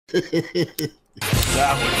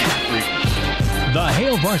That would be freaky. The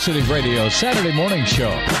Hail Varsity Radio Saturday morning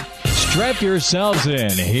show. Strap yourselves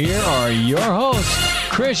in. Here are your hosts,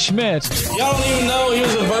 Chris Schmidt. Y'all don't even know he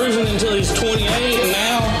was a virgin until he's 28, and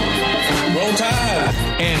now roll tide.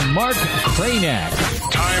 And Mark Kraynak.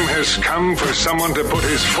 Time has come for someone to put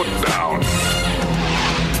his foot down.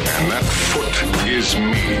 And that foot is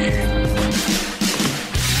me.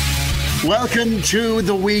 Welcome to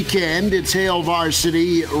the weekend. It's Hail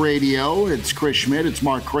Varsity Radio. It's Chris Schmidt. It's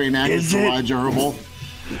Mark Kraynak. It's Elijah Herbel.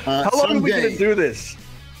 How long are we going to do this?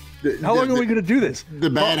 How long are we going to do this? The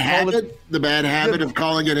bad habit of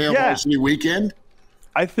calling it Hail Varsity Weekend.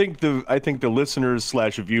 I think the listeners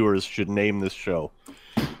 / viewers should name this show.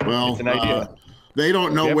 Well, it's an idea. They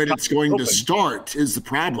don't know when it's going to start. Is the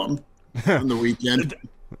problem on the weekend?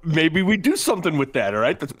 Maybe we do something with that, all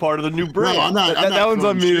right? That's part of the new brand. No, I'm not. That one's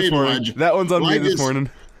on me this morning. Elijah. That one's on me this morning.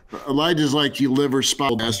 Elijah's like, you liver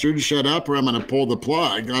spot bastard. Shut up or I'm going to pull the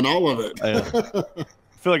plug on all of it. I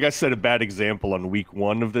feel like I set a bad example on week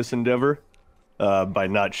one of this endeavor by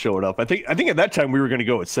not showing up. I think at that time we were going to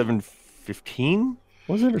go at 7:15,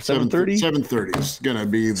 was it, or 7:30? 7:30 is going to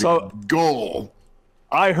be the goal.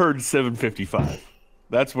 I heard 7:55.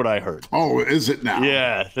 That's what I heard. Oh, is it now?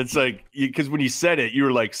 Yeah, that's like, because when you said it, you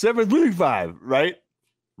were like 7:35, right?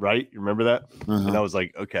 Right? You remember that? Uh-huh. And I was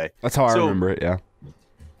like, okay. That's how I remember it. Yeah.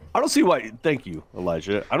 I don't see why. Thank you,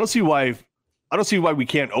 Elijah. I don't see why we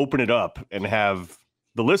can't open it up and have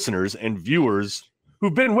the listeners and viewers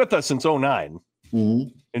who've been with us since 2009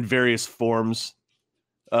 in various forms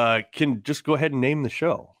can just go ahead and name the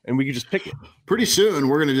show, and we can just pick it. Pretty soon,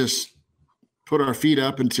 we're going to just put our feet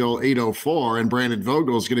up until 8:04, and Brandon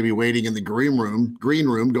Vogel is going to be waiting in the green room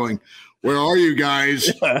going, where are you guys?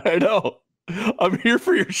 I know. I'm here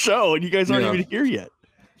for your show, and you guys aren't even here yet.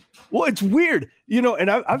 Well, it's weird. And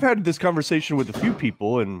I've had this conversation with a few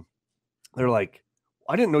people, and they're like,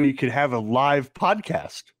 I didn't know you could have a live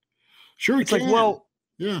podcast. Sure, it's like, well,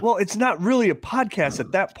 it's not really a podcast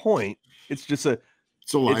at that point. It's just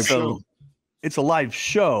it's a live show. It's a live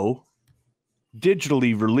show,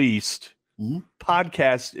 digitally released.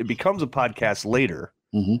 Podcast, it becomes a podcast later.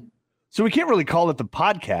 So we can't really call it the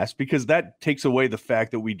podcast because that takes away the fact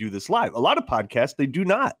that we do this live. A lot of podcasts, they do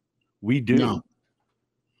not. We do. No.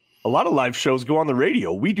 A lot of live shows go on the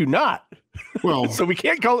radio. We do not. Well, so we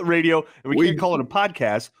can't call it radio and we can't call it a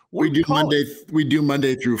podcast. We do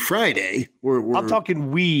Monday through Friday. I'm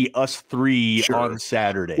talking us three on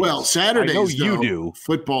Saturdays. Well, Saturdays, I know you do.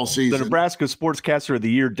 Football season. The Nebraska Sportscaster of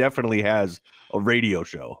the Year definitely has a radio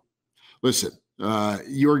show. Listen,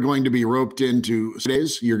 you're going to be roped into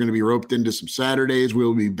Saturdays. You're going to be roped into some Saturdays.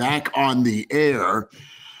 We'll be back on the air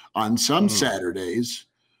on some Saturdays,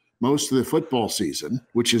 most of the football season,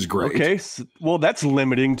 which is great. Okay, well, that's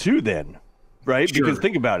limiting too then, right? Sure. Because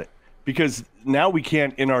think about it. Because now we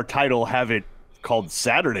can't, in our title, have it called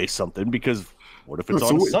Saturday something, because what if it's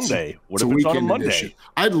on a Sunday? What if it's on a Monday? Edition.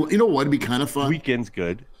 You know what? It'd be kind of fun. Weekend's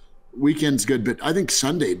good. Weekend's good, but I think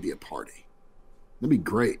Sunday'd be a party. That'd be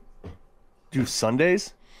great. Do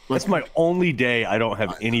Sundays? That's my only day I don't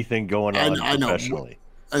have anything going on professionally.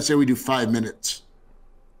 I say we do 5 minutes.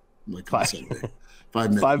 Like on Sunday. 5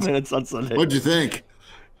 minutes. 5 minutes on Sunday. What'd you think?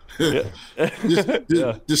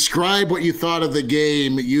 Describe what you thought of the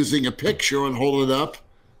game using a picture and hold it up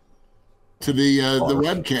to the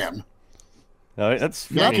webcam. All right,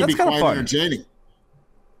 that can be quite entertaining.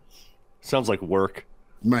 Sounds like work.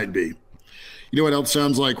 Might be. You know what else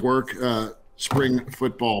sounds like work? Spring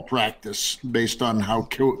football practice, based on how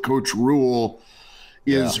Coach Rhule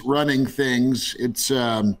is running things. It's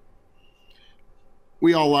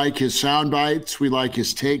we all like his sound bites. We like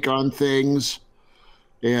his take on things.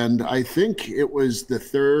 And I think it was the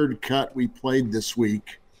third cut we played this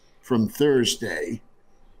week from Thursday,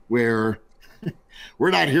 where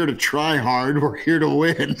we're not here to try hard. We're here to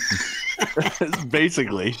win.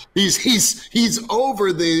 Basically, he's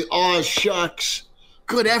over the aw shucks.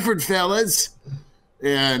 Good effort, fellas.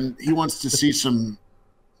 And he wants to see some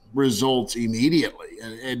results immediately.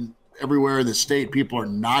 And everywhere in the state, people are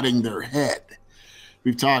nodding their head.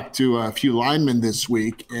 We've talked to a few linemen this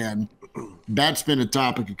week, and that's been a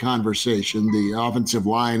topic of conversation, the offensive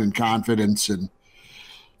line and confidence. And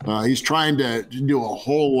he's trying to do a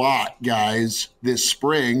whole lot, guys, this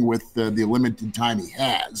spring with the limited time he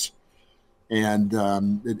has. And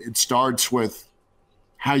it starts with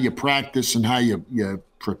how you practice and how you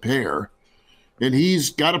prepare. And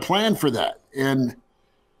he's got a plan for that. And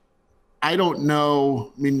I don't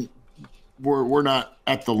know. I mean, we're not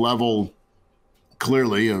at the level,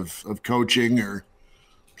 clearly, of coaching or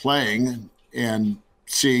playing and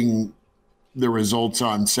seeing the results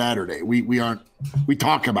on Saturday. We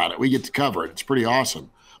talk about it. We get to cover it. It's pretty awesome,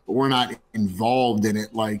 but we're not involved in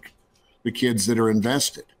it like the kids that are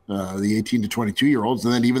invested, the 18 to 22-year-olds,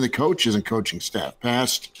 and then even the coaches and coaching staff,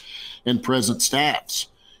 past and present staffs.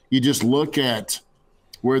 You just look at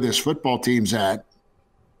where this football team's at,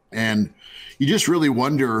 and you just really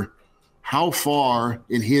wonder how far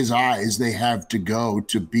in his eyes they have to go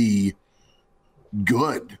to be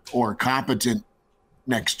good or competent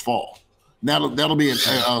next fall. That'll be a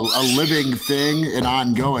living thing and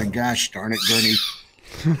ongoing. Gosh darn it, Bernie.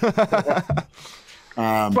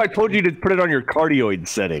 I told you to put it on your cardioid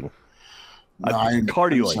setting. No,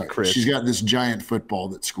 cardioid, Chris. She's got this giant football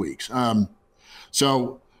that squeaks.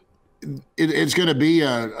 So it's going to be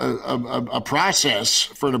a process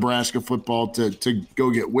for Nebraska football to go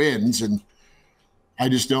get wins, and I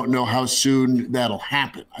just don't know how soon that'll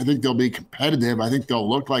happen. I think they'll be competitive. I think they'll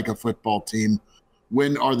look like a football team.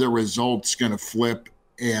 When are the results going to flip,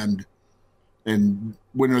 and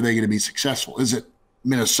when are they going to be successful? Is it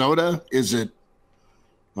Minnesota? Is it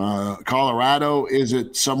Colorado? Is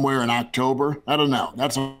it somewhere in October? I don't know.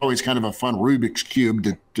 That's always kind of a fun Rubik's Cube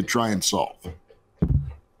to try and solve.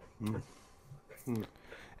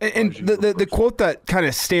 And the quote that kind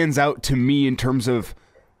of stands out to me in terms of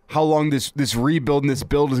how long this rebuild and this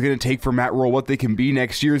build is going to take for Matt Rhule, what they can be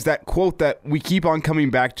next year, is that quote that we keep on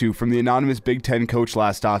coming back to from the anonymous Big Ten coach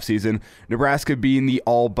last offseason, Nebraska being the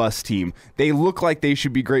all-bus team. They look like they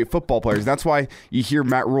should be great football players. That's why you hear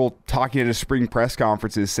Matt Rhule talking at his spring press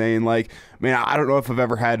conferences saying, like, man, I don't know if I've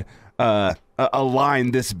ever had a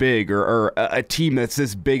line this big or a team that's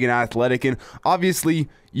this big and athletic. And obviously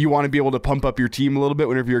you want to be able to pump up your team a little bit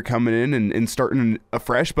whenever you're coming in and starting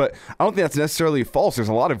afresh, but I don't think that's necessarily false. There's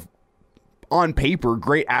a lot of, on paper,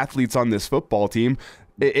 great athletes on this football team.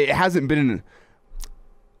 It hasn't been,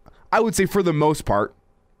 I would say for the most part,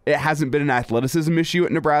 it hasn't been an athleticism issue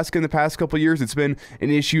at Nebraska in the past couple of years. It's been an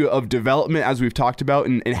issue of development, as we've talked about,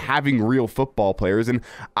 and having real football players. And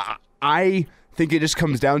I think it just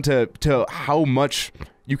comes down to how much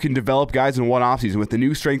you can develop guys in one offseason with the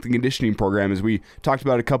new strength and conditioning program, as we talked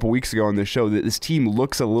about a couple weeks ago on this show, that this team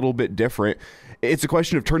looks a little bit different. It's a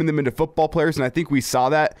question of turning them into football players, and I think we saw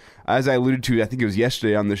that, as I alluded to, I think it was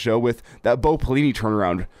yesterday on the show, with that Bo Pelini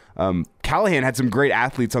turnaround. Callahan had some great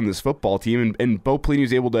athletes on this football team, and Bo Pelini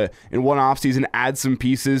was able to, in one offseason, add some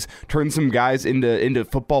pieces, turn some guys into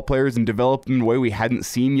football players, and develop them in a way we hadn't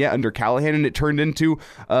seen yet under Callahan, and it turned into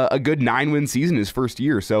a good 9-win season his first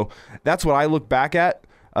year. So that's what I look back at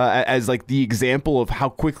as like the example of how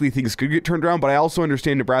quickly things could get turned around, but I also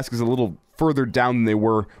understand Nebraska's a little further down than they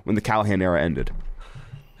were when the Callahan era ended.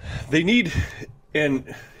 They need,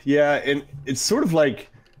 and it's sort of like,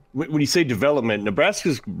 when you say development,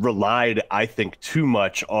 Nebraska's relied, I think, too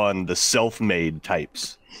much on the self-made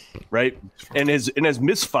types, right? And has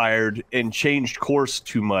misfired and changed course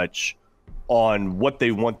too much on what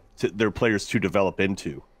they want their players to develop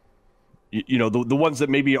into. You know, the ones that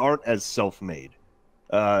maybe aren't as self-made.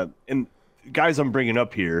 And guys I'm bringing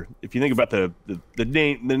up here, if you think about the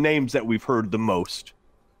names that we've heard the most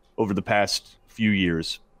over the past few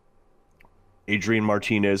years, Adrian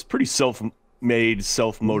Martinez, pretty self-made,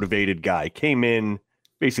 self-motivated guy, came in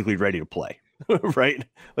basically ready to play, right?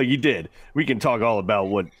 Like he did. We can talk all about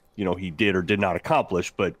what, he did or did not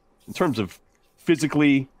accomplish, but in terms of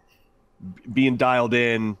physically being dialed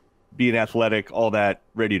in, being athletic, all that,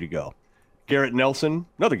 ready to go. Garrett Nelson,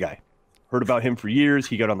 another guy. Heard about him for years.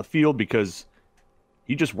 He got on the field because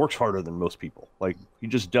he just works harder than most people. Like, he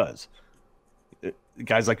just does.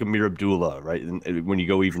 Guys like Amir Abdullah, right? And when you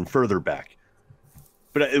go even further back.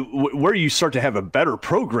 But where you start to have a better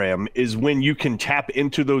program is when you can tap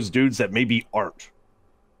into those dudes that maybe aren't,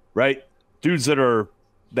 right? Dudes that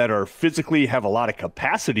are physically have a lot of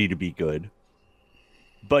capacity to be good,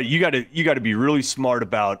 but you got to be really smart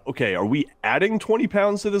about, okay, are we adding 20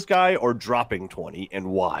 pounds to this guy or dropping 20, and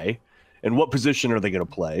why? And what position are they going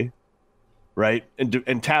to play, right?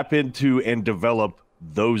 And tap into and develop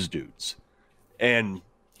those dudes. And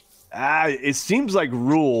it seems like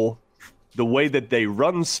Rhule, the way that they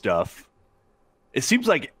run stuff, it seems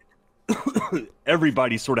like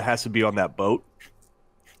everybody sort of has to be on that boat,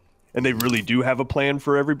 and they really do have a plan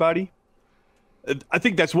for everybody. I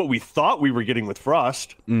think that's what we thought we were getting with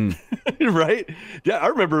Frost, right? Yeah, I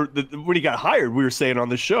remember when he got hired, we were saying on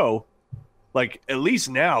the show, like, at least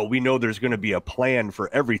now we know there's going to be a plan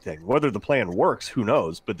for everything. Whether the plan works, who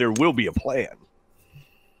knows? But there will be a plan.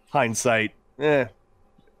 Hindsight,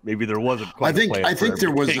 maybe there wasn't quite a plan. I think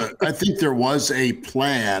there was a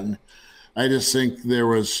plan. I just think there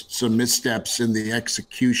was some missteps in the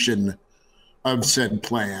execution of said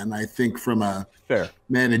plan. I think from a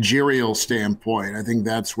managerial standpoint, I think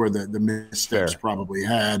that's where the missteps probably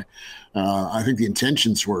had. I think the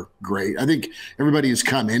intentions were great. I think everybody who's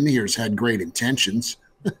come in here has had great intentions.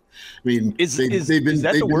 I mean, is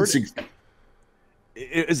that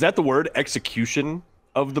the word execution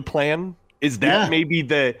of the plan? Is that maybe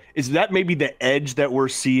the edge that we're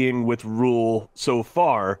seeing with Rhule so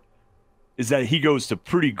far? Is that he goes to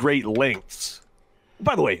pretty great lengths.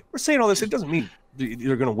 By the way, we're saying all this. It doesn't mean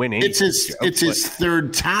they're going to win anything. It's his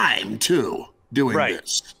third time too doing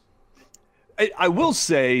this. I will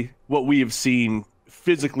say what we have seen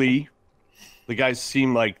physically, the guys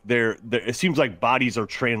seem like it seems like bodies are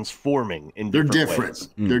transforming in different ways.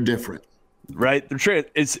 They're different, right?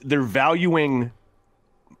 They're valuing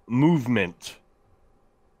movement,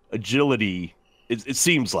 agility. It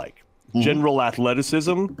seems like general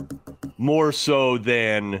athleticism more so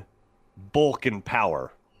than bulk and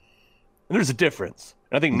power. And there's a difference.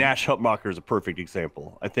 And I think Nash Hutmacher is a perfect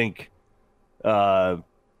example. I think Ben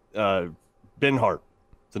Hart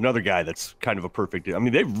is another guy that's kind of a perfect. I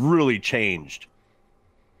mean, they've really changed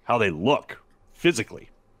how they look physically,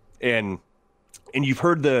 and you've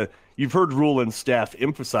heard Rhule and staff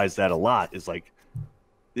emphasize that a lot. Is like,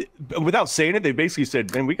 without saying it, they basically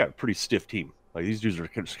said, "Man, we got a pretty stiff team. Like these dudes are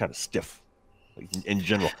just kind of stiff, like, in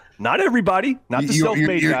general. Not everybody, not the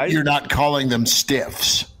self-made guys. You're not calling them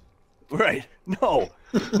stiffs, right? No,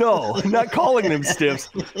 not calling them stiffs.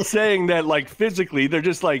 Saying that like physically, they're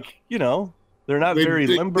just like they're not very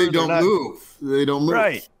limber. They don't move. They don't move.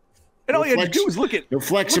 Right. And all you have to do is look at their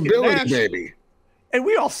flexibility, baby. And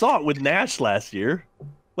we all saw it with Nash last year.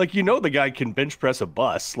 Like the guy can bench press a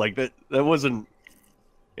bus. Like that wasn't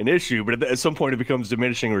an issue, but at some point it becomes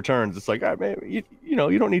diminishing returns. It's like, man, you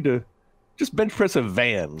don't need to just bench press a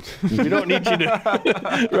van. We don't need you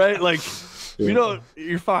to, right? Like,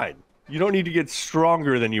 you're fine. You don't need to get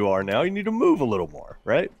stronger than you are now. You need to move a little more,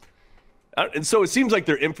 right? And so it seems like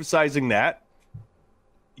they're emphasizing that.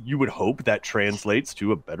 You would hope that translates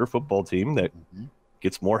to a better football team that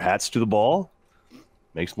gets more hats to the ball,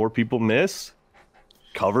 makes more people miss,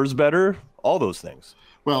 covers better, all those things.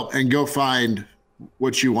 Well, and go find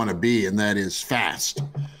what you want to be, and that is fast.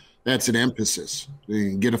 That's an emphasis. You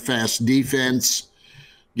can get a fast defense,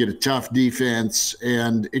 get a tough defense,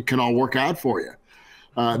 and it can all work out for you.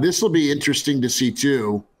 This will be interesting to see,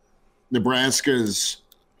 too, Nebraska's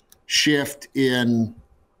shift in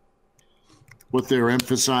what they're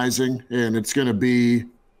emphasizing, and it's going to be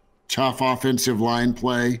tough offensive line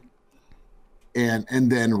play and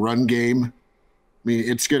then run game. I mean,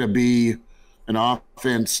 it's going to be an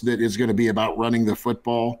offense that is going to be about running the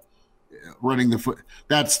football,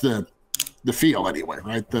 That's the feel anyway,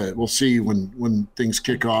 right? We'll see when things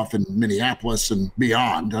kick off in Minneapolis and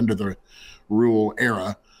beyond under the Rhule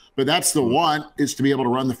era. But that's the want, is to be able to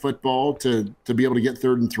run the football, to be able to get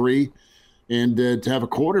 3rd and 3, and to have a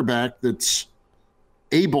quarterback that's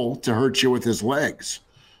able to hurt you with his legs.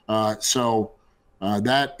 So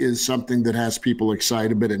that is something that has people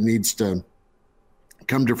excited, but it needs to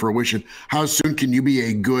come to fruition. How soon can you be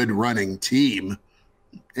a good running team?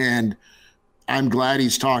 And I'm glad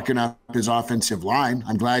he's talking up his offensive line.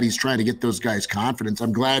 I'm glad he's trying to get those guys confidence.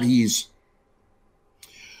 I'm glad he's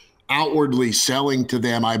outwardly selling to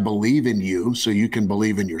them, I believe in you, so you can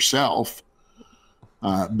believe in yourself.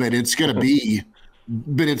 But it's going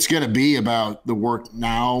to be about the work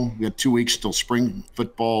now. We got 2 weeks till spring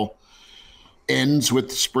football ends with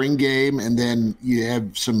the spring game, and then you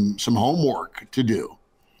have some homework to do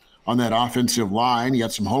on that offensive line. You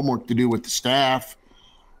got some homework to do with the staff,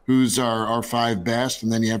 who's our 5 best,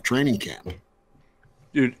 and then you have training camp.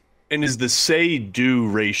 Dude, and is the say-do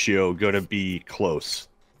ratio going to be close?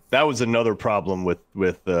 That was another problem with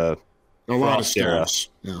a lot of staffs.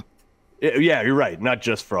 Yeah, you're right. Not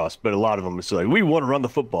just Frost, but a lot of them. It's like, we want to run the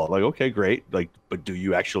football. Like, okay, great. Like, but do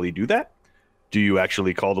you actually do that? Do you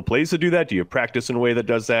actually call the plays to do that? Do you practice in a way that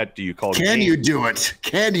does that? Do you call? Can you do it?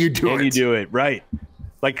 Can you do it? Right.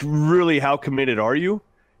 Like, really, how committed are you?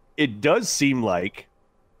 It does seem like,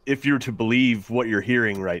 if you're to believe what you're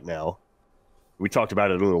hearing right now, we talked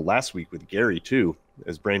about it a little last week with Gary too,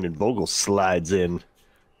 as Brandon Vogel slides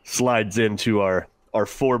into our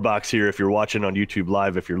 4-box here. If you're watching on YouTube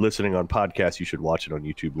Live, if you're listening on podcast, you should watch it on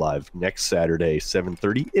YouTube Live next Saturday,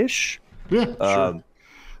 7:30-ish. Yeah, sure.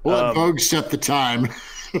 We'll let Vogue set the time.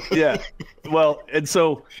 Yeah. Well, and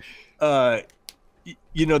so,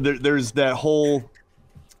 there's that whole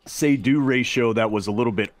say-do ratio that was a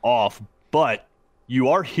little bit off, but you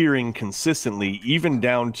are hearing consistently, even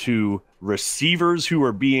down to receivers who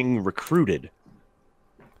are being recruited,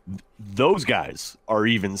 those guys are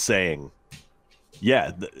even saying,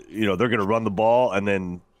 they're going to run the ball and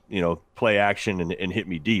then, play action and hit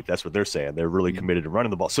me deep. That's what they're saying. They're really committed to running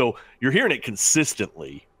the ball. So you're hearing it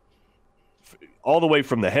consistently, all the way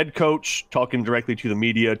from the head coach talking directly to the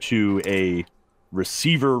media to a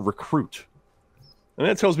receiver recruit. And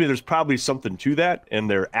that tells me there's probably something to that, and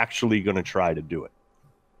they're actually going to try to do it.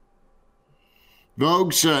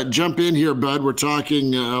 Vogues, jump in here, bud. We're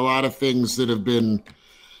talking a lot of things that have been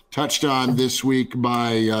touched on this week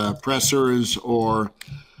by pressers or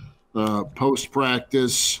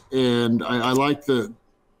post-practice. And I like the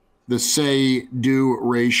say-do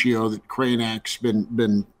ratio that Kraynak's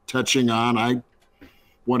been touching on. I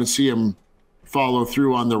want to see him follow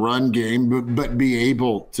through on the run game, but be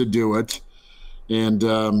able to do it.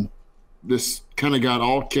 And this kind of got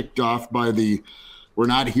all kicked off by we're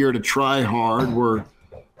not here to try hard,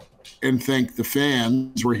 and thank the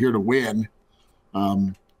fans, we're here to win.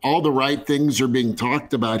 All the right things are being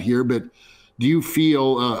talked about here, but do you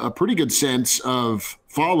feel a pretty good sense of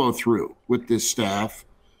follow through with this staff?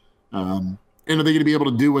 And are they going to be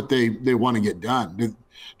able to do what they want to get done? Do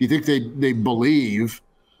you think they believe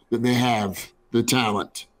that they have the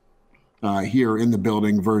talent here in the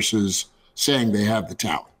building versus saying they have the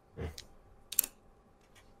talent?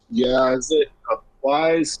 Yeah, as it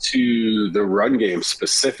applies to the run game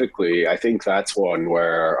specifically, I think that's one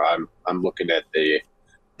where I'm looking at the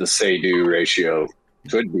say-do ratio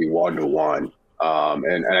could be 1-to-1.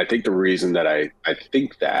 And I think the reason that I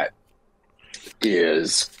think that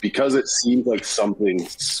is because it seems like something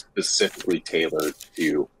specifically tailored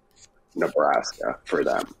to Nebraska for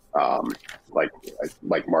them. Like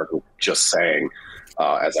Mark was just saying,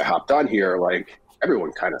 as I hopped on here, like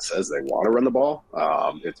everyone kind of says they want to run the ball.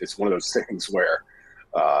 It's one of those things where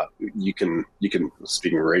you can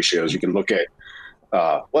speaking of ratios, you can look at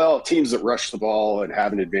teams that rush the ball and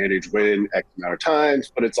have an advantage win X amount of times,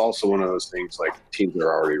 but it's also one of those things like teams that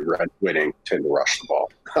are already winning tend to rush the ball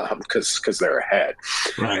because they're ahead.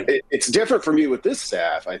 Right. It's different for me with this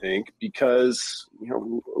staff, I think, because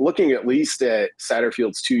looking at least at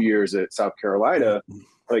Satterfield's 2 years at South Carolina,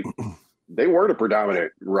 like they weren't a predominant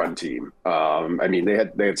run team. They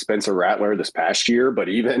had Spencer Rattler this past year, but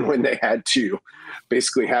even when they had to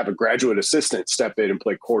basically have a graduate assistant step in and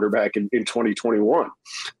play quarterback in 2021,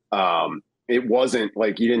 it wasn't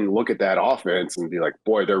like you didn't look at that offense and be like,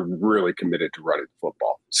 boy, they're really committed to running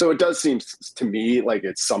football. So it does seem to me like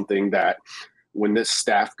it's something that when this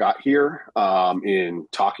staff got here, in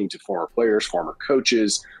talking to former players, former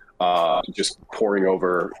coaches, just pouring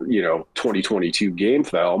over, 2022 game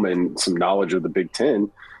film and some knowledge of the Big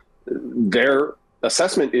Ten, their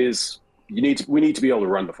assessment is we need to be able to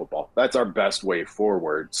run the football. That's our best way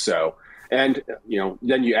forward. So, and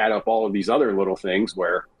then you add up all of these other little things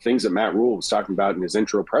where things that Matt Rhule was talking about in his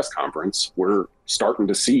intro press conference, we're starting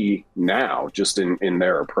to see now just in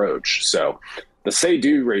their approach. So the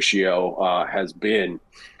say-do ratio has been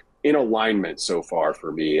in alignment so far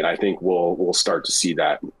for me, and I think we'll start to see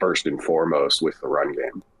that first and foremost with the run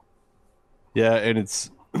game. Yeah, and it's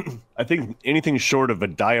I think anything short of a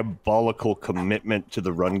diabolical commitment to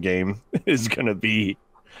the run game is not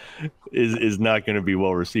going to be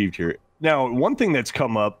well received here. Now, one thing that's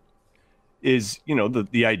come up is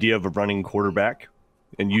the idea of a running quarterback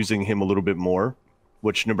and using him a little bit more,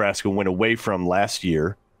 which Nebraska went away from last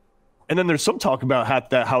year. And then there's some talk about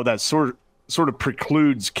how that sort of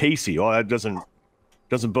precludes Casey. Oh, that doesn't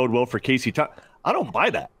bode well for Casey. I don't buy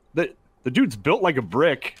that. The dude's built like a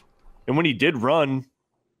brick, and when he did run,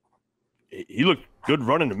 he looked good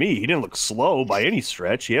running to me. He didn't look slow by any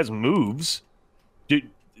stretch. He has moves. Do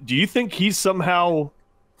you think he's somehow,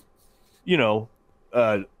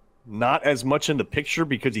 not as much in the picture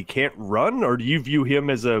because he can't run, or do you view him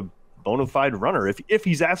as a bona fide runner if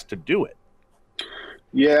he's asked to do it?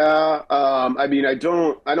 Yeah, I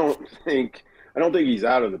don't think he's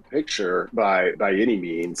out of the picture by any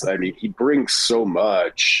means. I mean, he brings so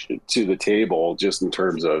much to the table just in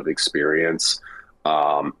terms of experience.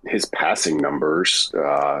 His passing numbers,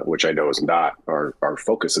 which I know is not our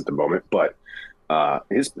focus at the moment, but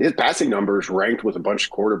his passing numbers ranked with a bunch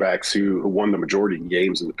of quarterbacks who won the majority of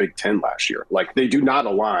games in the Big Ten last year. Like, they do not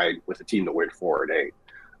align with a team that went 4-8.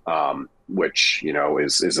 Which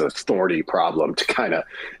is a thorny problem to kind of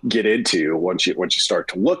get into once you start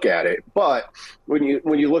to look at it. But when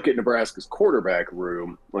you look at Nebraska's quarterback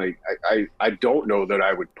room, like I don't know that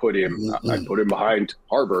I would put him. I'd put him behind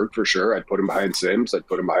Harburg for sure. I'd put him behind Sims. I'd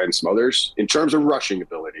put him behind Smothers in terms of rushing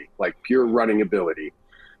ability, like pure running ability.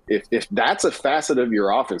 If that's a facet of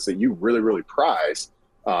your offense that you really, really prize.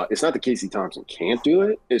 It's not that Casey Thompson can't do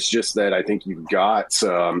it. It's just that I think you've got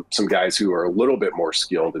some guys who are a little bit more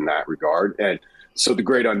skilled in that regard. And So the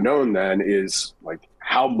great unknown then is like,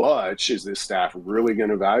 how much is this staff really going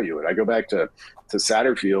to value it? I go back to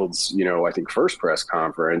Satterfield's, I think first press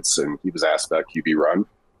conference, and he was asked about QB run,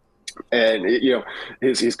 and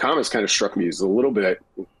his comments kind of struck me as a little bit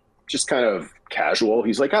just kind of casual.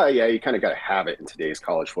 He's like, oh yeah, you kind of got to have it in today's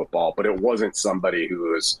college football, but it wasn't somebody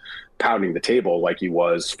who was pounding the table like he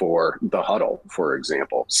was for the huddle, for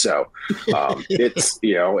example. So it's,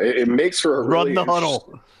 it makes for a really run the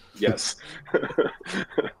huddle. Yes.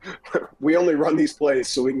 We only run these plays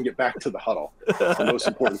so we can get back to the huddle. It's the most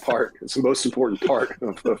important part. It's the most important part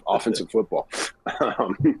of offensive football.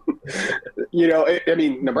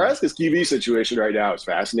 Nebraska's QB situation right now is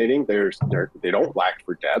fascinating. They don't lack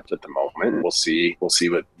for depth at the moment. We'll see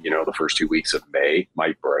what, the first 2 weeks of May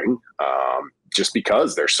might bring. Just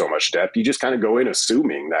because there's so much depth, you just kind of go in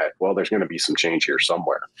assuming that, well, there's going to be some change here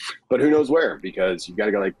somewhere. But who knows where, because you've got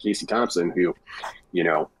a guy like Casey Thompson who,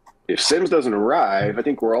 if Sims doesn't arrive, I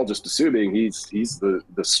think we're all just assuming he's the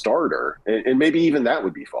starter. And maybe even that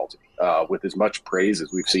would be faulty. With as much praise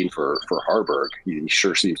as we've seen for Harburg, he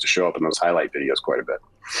sure seems to show up in those highlight videos quite a bit.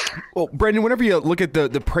 Well, Brendan, whenever you look at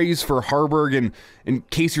the praise for Harburg and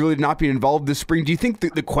Casey really not being involved this spring, do you think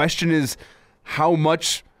the question is how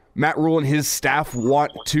much Matt Rhule and his staff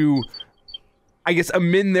want to, I guess,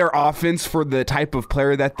 amend their offense for the type of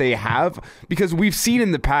player that they have? Because we've seen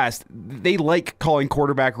in the past, they like calling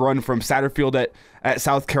quarterback run from Satterfield at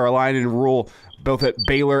South Carolina and Rhule both at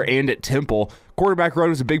Baylor and at Temple. Quarterback run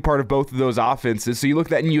was a big part of both of those offenses. So you look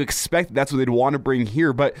at that and you expect that's what they'd want to bring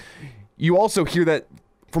here. But you also hear that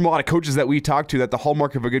from a lot of coaches that we talk to, that the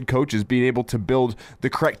hallmark of a good coach is being able to build the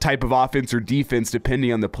correct type of offense or defense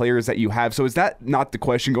depending on the players that you have. So is that not the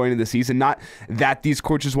question going into the season? Not that these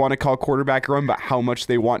coaches want to call quarterback run, but how much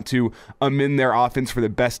they want to amend their offense for the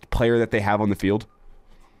best player that they have on the field?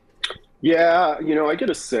 Yeah, I get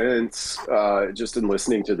a sense just in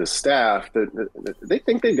listening to the staff that they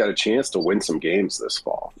think they've got a chance to win some games this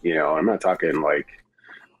fall. I'm not talking like,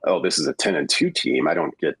 oh, this is a 10-2 team. I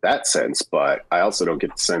don't get that sense, but I also don't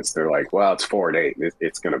get the sense they're like, well, it's 4-8.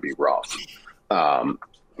 It's going to be rough.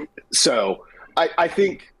 So I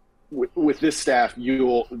think with this staff,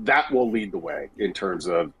 that will lead the way in terms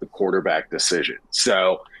of the quarterback decision.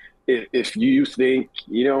 So if you think,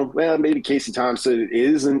 well, maybe Casey Thompson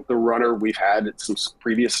isn't the runner we've had at some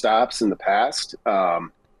previous stops in the past,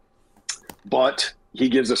 but he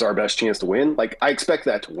gives us our best chance to win. Like, I expect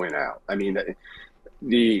that to win out. I mean,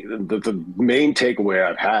 the main takeaway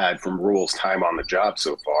I've had from Rhule's time on the job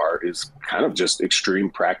so far is kind of just extreme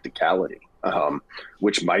practicality,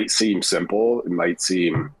 which might seem simple. It might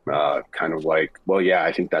seem kind of like, well, yeah,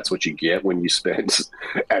 I think that's what you get when you spend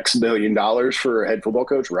X million dollars for a head football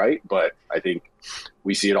coach, right? But I think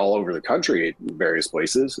we see it all over the country in various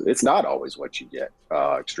places. It's not always what you get,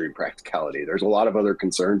 extreme practicality. There's a lot of other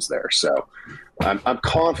concerns there. So I'm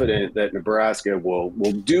confident that Nebraska will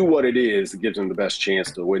do what it is that gives them the best chance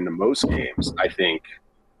to win the most games. I think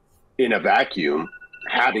in a vacuum,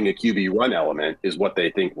 having a QB run element is what they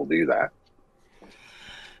think will do that.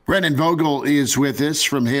 Brendan Vogel is with us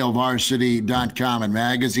from HailVarsity.com and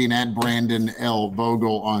magazine, at Brandon L.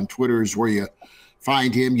 Vogel on Twitter is where you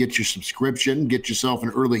find him. Get your subscription, get yourself an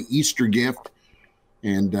early Easter gift,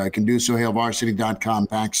 and can do so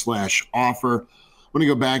HailVarsity.com/offer. I want to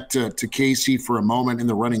go back to Casey for a moment in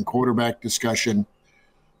the running quarterback discussion.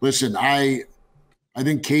 Listen, I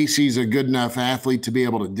think Casey's a good enough athlete to be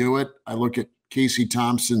able to do it. I look at Casey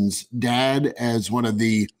Thompson's dad as one of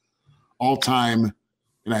the all-time,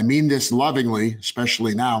 and I mean this lovingly,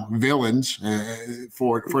 especially now, villains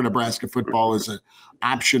for Nebraska football as an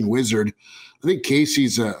option wizard. I think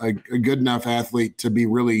Casey's a good enough athlete to be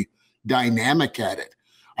really dynamic at it.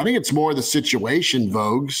 I think it's more the situation,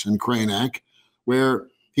 Vogues and Kraynak, where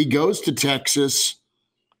he goes to Texas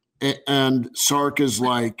and Sark is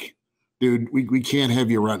like, dude, we can't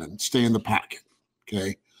have you running. Stay in the pocket,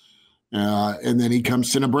 okay? And then he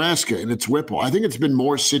comes to Nebraska, and it's Whipple. I think it's been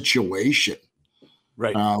more situation,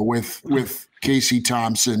 right? With Casey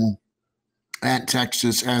Thompson at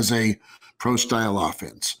Texas as a pro-style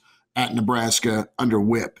offense, at Nebraska under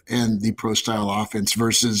Whip and the pro-style offense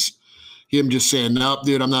versus him just saying, nope,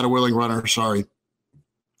 dude, I'm not a willing runner. Sorry.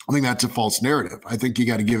 I think that's a false narrative. I think you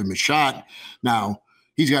got to give him a shot. Now,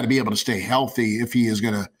 he's got to be able to stay healthy if he is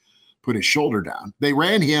going to put his shoulder down. They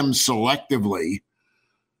ran him selectively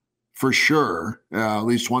for sure, at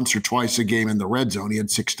least once or twice a game in the red zone. He had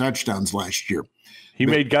 6 touchdowns last year. He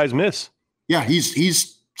made guys miss. Yeah,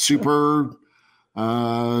 he's super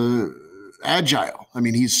agile. I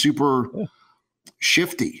mean, he's super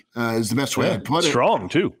shifty is the best way to put it. Strong,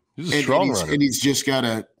 too. He's a strong runner. And he's just got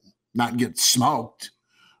to not get smoked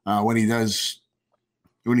when he does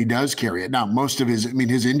when he does carry it. Now, most of his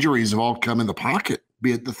injuries have all come in the pocket,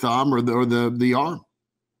 be it the thumb or the arm.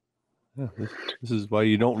 Yeah, this is why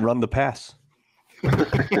you don't run the pass.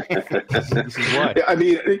 This is why. I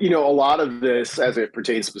mean, a lot of this, as it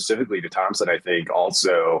pertains specifically to Thompson, I think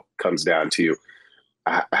also comes down to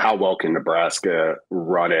how well can Nebraska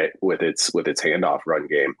run it with its handoff run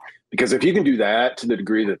game. Because if you can do that to the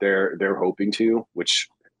degree that they're hoping to, which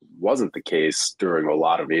wasn't the case during a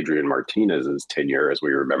lot of Adrian Martinez's tenure, as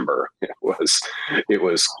we remember, it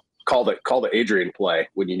was call the Adrian play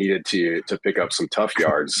when you needed to pick up some tough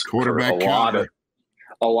yards quarterback for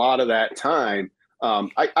a lot of that time.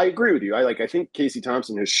 I agree with you. I think Casey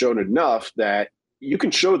Thompson has shown enough that you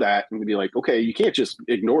can show that and be like, okay, you can't just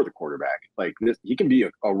ignore the quarterback. Like he can be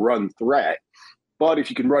a run threat, but if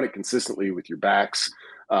you can run it consistently with your backs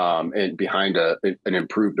and behind an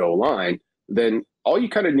improved O-line, then all you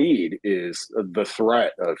kind of need is the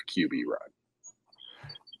threat of QB run.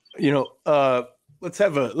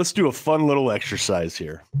 Let's do a fun little exercise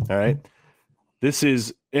here. All right. This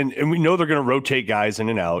is, and we know they're going to rotate guys in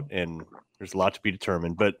and out, and there's a lot to be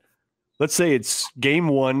determined, but let's say it's game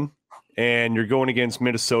 1 and you're going against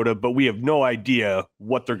Minnesota, but we have no idea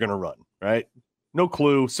what they're going to run, right? No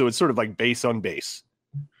clue. So it's sort of like base on base.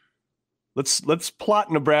 Let's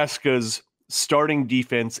plot Nebraska's starting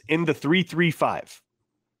defense in the 3-3-5.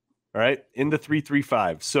 All right. In the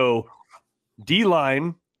 3-3-5. So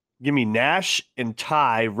D-line, give me Nash and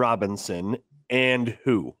Ty Robinson and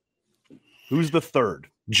who? Who's the third?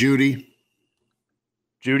 Judy?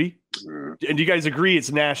 And do you guys agree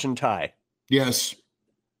it's Nash and Ty? Yes.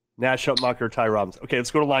 Nash, Hutmacher, Ty Robinson. Okay,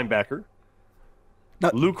 let's go to linebacker.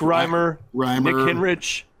 Luke Reimer, Nick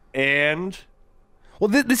Henrich, and... Well,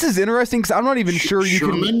 this is interesting because I'm not even sure you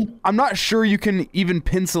Sherman? can. I'm not sure you can even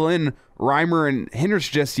pencil in Reimer and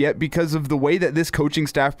Henrich just yet because of the way that this coaching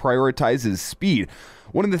staff prioritizes speed.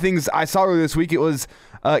 One of the things I saw earlier this week, it was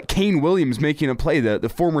Kane Williams making a play. The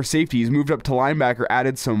former safety, he's moved up to linebacker,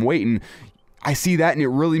 added some weight, and I see that, and it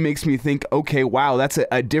really makes me think, okay, wow, that's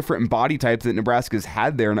a different body type that Nebraska's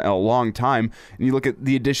had there in a long time. And you look at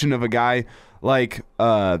the addition of a guy like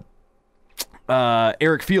Eric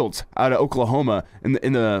Fields out of Oklahoma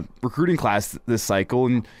in the recruiting class this cycle,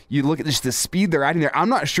 and you look at just the speed they're adding there. I'm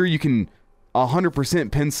not sure you can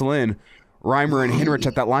 100% pencil in Reimer and Henrich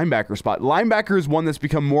at that linebacker spot. Linebacker is one that's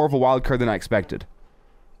become more of a wild card than I expected.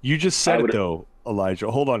 You just said it, though,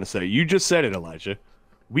 Elijah. Hold on a second. You just said it, Elijah.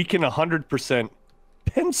 We can 100%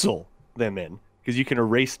 pencil them in because you can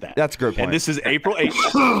erase that. That's a great point. And this is April 8th.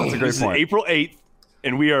 That's a great This is point. April 8th,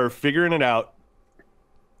 and we are figuring it out.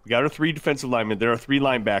 We got our 3 defensive linemen. There are 3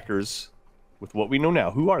 linebackers with what we know now.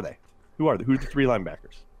 Who are they? Who are the 3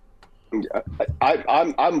 linebackers?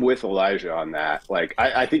 I'm with Elijah on that. Like,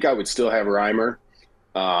 I think I would still have Reimer.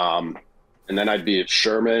 And then I'd be at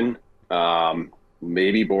Sherman,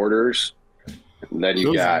 maybe Borders. And then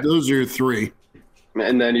those are your 3.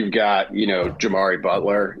 And then you've got, Jamari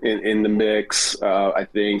Butler in the mix, I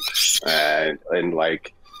think. And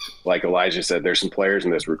like Elijah said, there's some players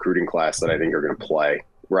in this recruiting class that I think are going to play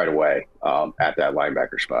right away at that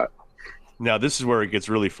linebacker spot. Now, this is where it gets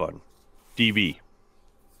really fun. DB.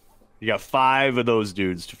 You got 5 of those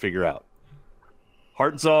dudes to figure out.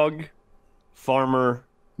 Hartzog, Farmer,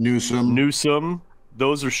 Newsome.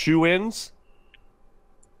 Those are shoe-ins.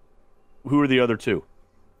 Who are the other 2?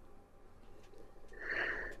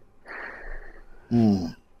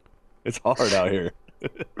 It's hard out here.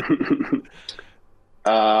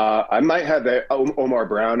 I might have that Omar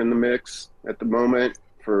Brown in the mix at the moment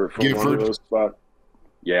for one of those spots.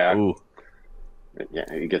 Yeah. Ooh. Yeah,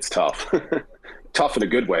 it gets tough. Tough in a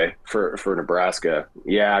good way for Nebraska.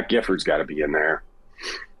 Yeah, Gifford's got to be in there.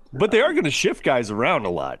 But they are going to shift guys around a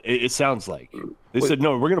lot. It sounds like they said,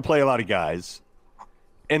 no, we're going to play a lot of guys.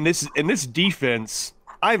 And this defense,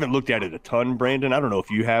 I haven't looked at it a ton, Brandon. I don't know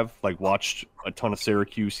if you have watched a ton of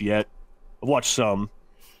Syracuse yet. I've watched some.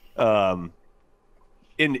 And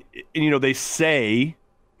they say,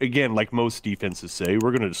 again, like most defenses say,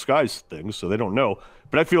 we're going to disguise things so they don't know.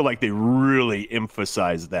 But I feel like they really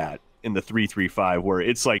emphasize that in the 3-3-5, where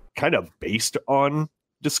it's kind of based on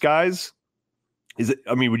disguise. Is it?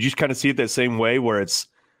 I mean, would you kind of see it that same way, where it's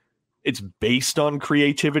based on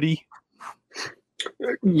creativity?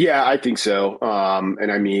 Yeah, I think so.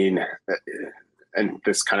 And I mean, and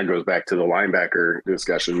this kind of goes back to the linebacker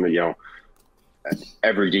discussion.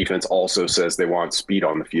 Every defense also says they want speed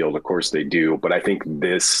on the field. Of course they do, but I think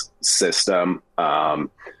this system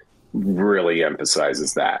really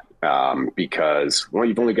emphasizes that because, well,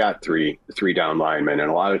 you've only got three down linemen,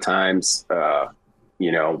 and a lot of times,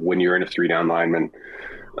 when you're in a 3 down lineman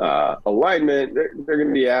alignment, they're going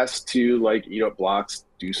to be asked to like eat up blocks,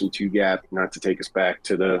 do some two gap, not to take us back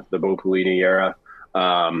to the Bo Pelini era.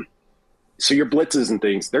 So your blitzes and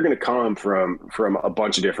things, they're going to come from a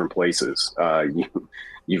bunch of different places.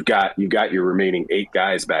 You've got your remaining 8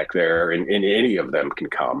 guys back there, and any of them can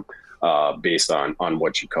come based on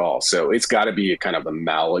what you call. So it's got to be a kind of a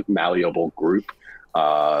malleable group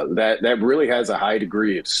that really has a high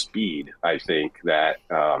degree of speed. I think that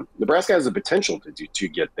Nebraska has the potential to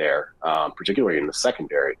get there, particularly in the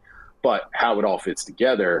secondary. But how it all fits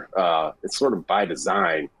together, it's sort of by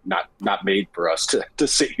design, not made for us to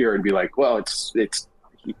sit here and be like, well,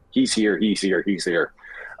 he's here.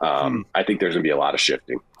 I think there's going to be a lot of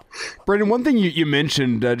shifting. Brendan, one thing you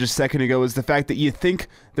mentioned just a second ago is the fact that you think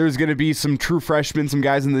there's going to be some true freshmen, some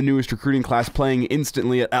guys in the newest recruiting class playing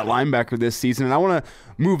instantly at linebacker this season. And I want to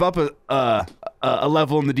move up a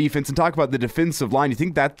level in the defense and talk about the defensive line. You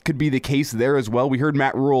think that could be the case there as well? We heard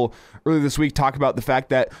Matt Rhule earlier this week talk about the fact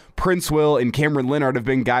that Prince Will and Cameron Leonard have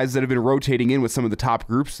been guys that have been rotating in with some of the top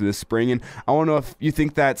groups this spring. And I want to know if you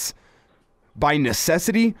think that's by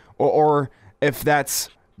necessity or if that's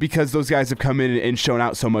because those guys have come in and shown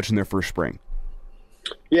out so much in their first spring.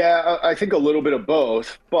 Yeah, I think a little bit of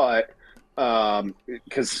both, but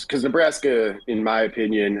because Nebraska, in my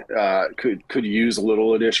opinion, could use a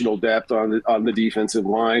little additional depth on the defensive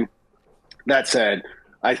line. That said,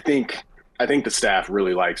 I think the staff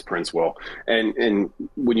really likes Prince Will, and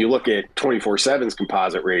when you look at 24/7's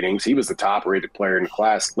composite ratings, he was the top rated player in the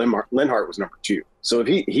class. Linhart was number 2. So if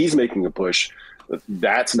he's making a push,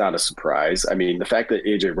 that's not a surprise. I mean, the fact that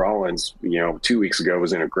A.J. Rollins, 2 weeks ago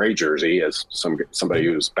was in a gray jersey as somebody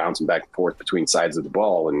who was bouncing back and forth between sides of the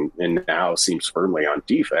ball and now seems firmly on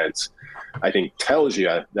defense, I think tells you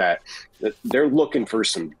that they're looking for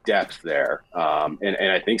some depth there.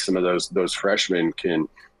 And I think some of those freshmen can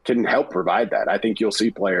help provide that. I think you'll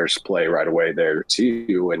see players play right away there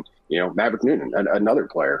too. And, Maverick Noonan, another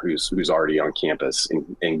player who's already on campus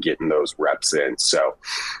and getting those reps in. So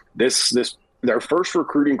their first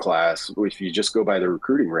recruiting class, if you just go by the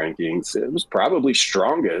recruiting rankings, it was probably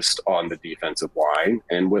strongest on the defensive line,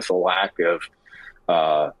 and with a lack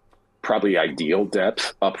of probably ideal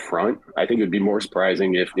depth up front. I think it would be more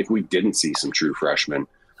surprising if we didn't see some true freshmen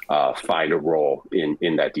find a role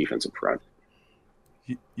in that defensive front.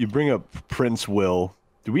 You bring up Prince Will.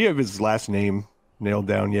 Do we have his last name nailed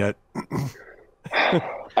down yet?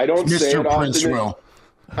 I don't say it Prince often. Will.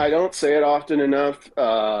 I don't say it often enough.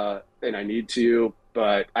 And I need to,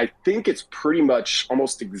 but I think it's pretty much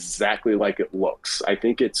almost exactly like it looks. I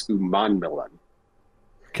think it's Uman Milan.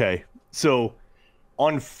 Okay. So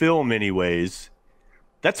on film anyways,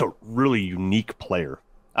 that's a really unique player.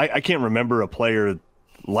 I can't remember a player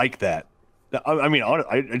like that. I mean,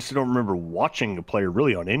 I just don't remember watching a player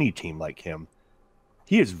really on any team like him.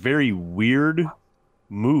 He has very weird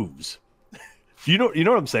moves. You know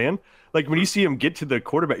what I'm saying? Like when you see him get to the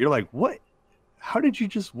quarterback, you're like, what? How did you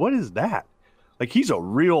what is that? Like he's a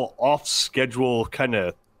real off schedule kind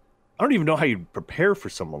of, I don't even know how you prepare for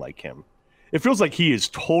someone like him. It feels like he is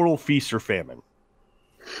total feast or famine.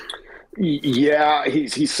 Yeah,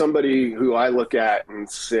 he's somebody who I look at and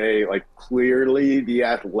say, like, clearly the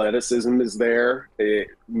athleticism is there. It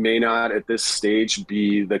may not at this stage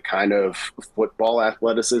be the kind of football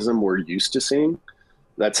athleticism we're used to seeing.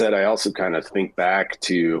 That said, I also kind of think back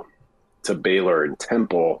to Baylor and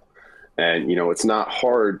Temple. And, it's not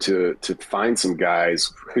hard to find some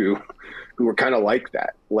guys who are kind of like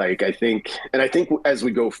that. Like, I think as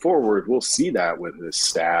we go forward, we'll see that with this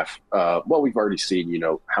staff. We've already seen,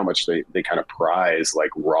 how much they kind of prize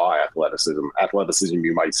like raw athleticism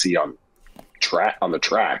you might see on the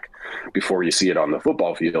track before you see it on the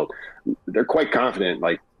football field. They're quite confident,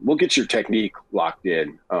 like, we'll get your technique locked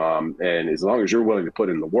in. And as long as you're willing to put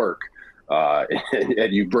in the work,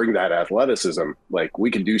 and you bring that athleticism, like, we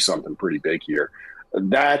can do something pretty big here.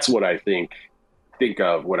 That's what I think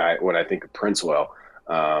of when I think of Prince Will.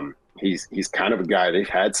 He's kind of a guy they've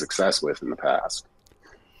had success with in the past.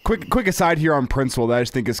 Quick aside here on Prince Will that I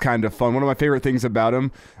just think is kind of fun. One of my favorite things about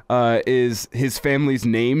him is his family's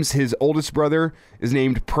names. His oldest brother is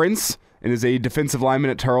named Prince and is a defensive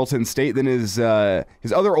lineman at Tarleton State. Then his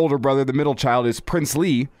other older brother, the middle child, is Prince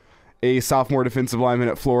Lee, a sophomore defensive lineman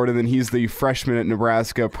at Florida. Then he's the freshman at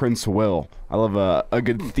Nebraska, Prince Will. I love a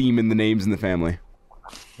good theme in the names in the family.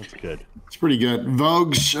 That's good. It's pretty good.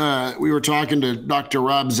 Vogues, we were talking to Dr.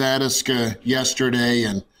 Rob Zadisk yesterday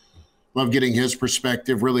and love getting his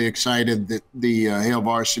perspective. Really excited that the Hail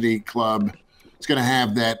Varsity Club is going to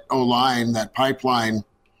have that O-line, that pipeline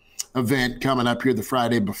event coming up here the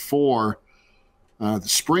Friday before the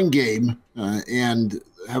spring game. And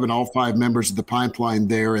having all 5 members of the pipeline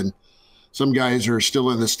there, and some guys are still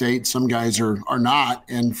in the state, some guys are not,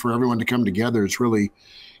 and for everyone to come together is really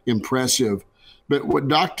impressive. But what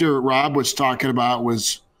Dr. Rob was talking about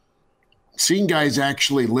was seeing guys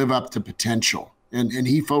actually live up to potential, and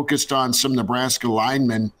he focused on some Nebraska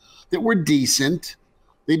linemen that were decent.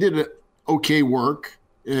 They did okay work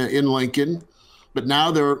in Lincoln, but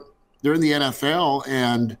now they're in the NFL,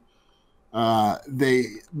 and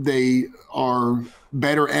they are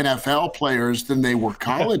better NFL players than they were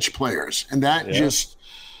college players. And that just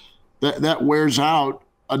that wears out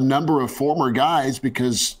a number of former guys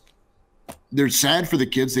because they're sad for the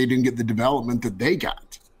kids. They didn't get the development that they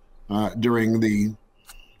got during the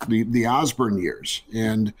Osborne years.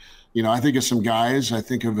 And, I think of some guys, I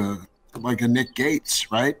think of like a Nick Gates,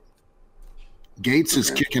 right? Gates is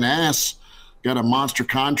kicking ass, got a monster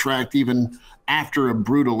contract even after a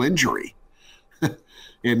brutal injury.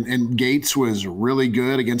 And Gates was really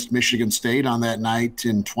good against Michigan State on that night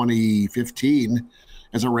in 2015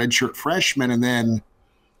 as a redshirt freshman. And then,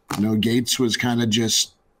 Gates was kind of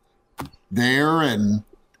just there, and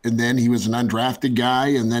then he was an undrafted guy,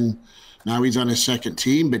 and then now he's on his second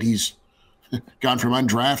team, but he's gone from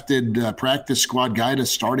undrafted practice squad guy to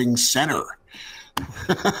starting center.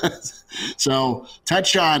 So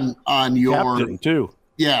touch on your captain too.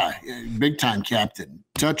 Yeah, big time captain.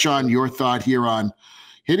 Touch on your thought here on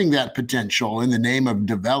hitting that potential in the name of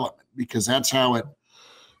development, because that's how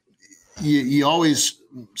you always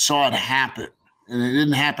saw it happen. And it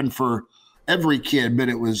didn't happen for every kid, but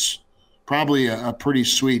it was probably a pretty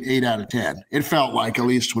sweet 8 out of 10. It felt like, at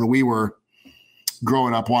least when we were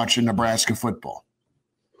growing up watching Nebraska football.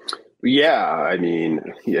 Yeah, I mean,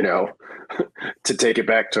 to take it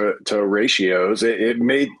back to ratios, it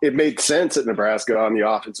made sense at Nebraska on the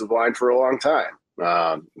offensive line for a long time.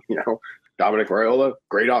 Dominic Raiola,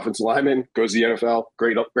 great offensive lineman, goes to the NFL,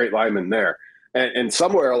 great lineman there. And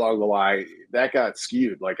somewhere along the line, that got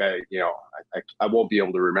skewed. Like I won't be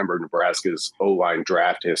able to remember Nebraska's O-line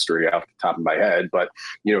draft history off the top of my head, but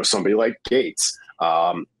somebody like Gates,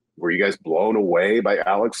 were you guys blown away by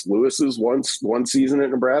Alex Lewis's one season at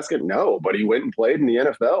Nebraska? No, but he went and played in the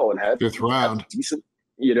NFL and had fifth round decent.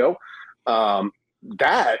 That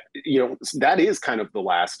is kind of the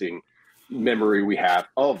lasting memory we have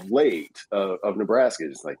of late of Nebraska.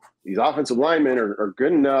 It's like these offensive linemen are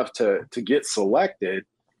good enough to get selected,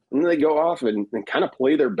 and then they go off and kind of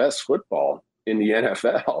play their best football in the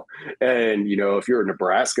NFL. And, if you're a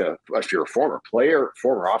Nebraska, if you're a former player,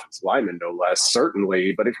 former offensive lineman, no less,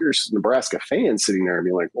 certainly, but if you're a Nebraska fan sitting there and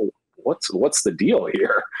being like, well, what's the deal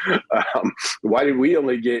here? Why did we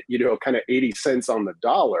only get, kind of 80 cents on the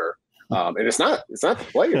dollar? And it's not the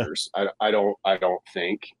players. I don't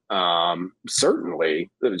think,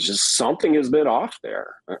 certainly it's just something has been off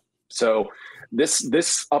there. So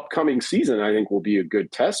this upcoming season, I think, will be a good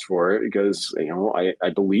test for it because, I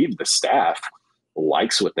believe the staff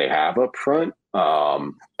likes what they have up front.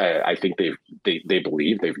 I think they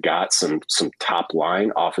believe they've got some top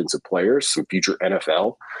line offensive players, some future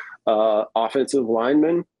NFL offensive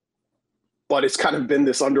linemen. But it's kind of been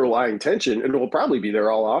this underlying tension, and it will probably be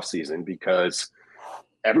there all offseason because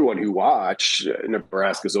everyone who watched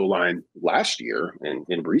Nebraska's O-line last year and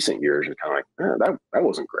in recent years is kind of like, that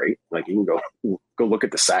wasn't great. Like, you can go look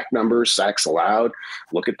at the sack numbers, sacks allowed,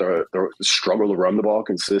 look at the struggle to run the ball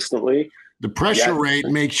consistently. The pressure rate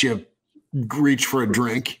makes you reach for a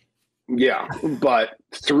drink. Yeah, but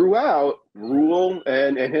throughout, Rhule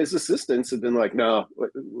and his assistants have been like, no,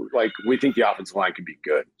 like we think the offensive line could be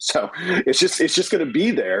good. So it's just going to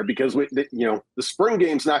be there because the spring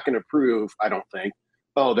game's not going to prove, I don't think,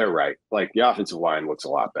 oh, they're right. Like the offensive line looks a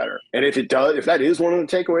lot better. And if that is one of the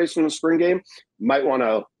takeaways from the spring game, might want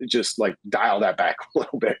to just like dial that back a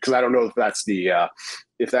little bit because I don't know if that's the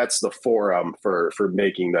forum for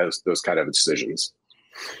making those kind of decisions.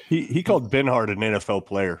 He called Benhart an NFL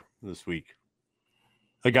player this week.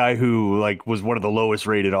 A guy who was one of the lowest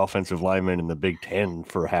rated offensive linemen in the Big Ten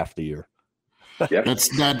for half the year. Yep.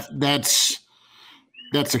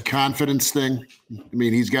 That's a confidence thing. I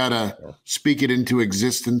mean, he's got to speak it into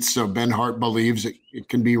existence. So Benhart believes it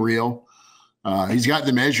can be real. He's got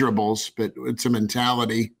the measurables, but it's a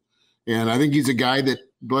mentality. And I think he's a guy that,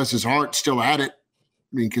 bless his heart, still at it.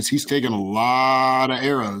 I mean, because he's taken a lot of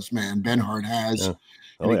arrows, man. Benhart has. Yeah.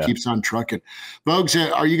 And he keeps on trucking. Vogues,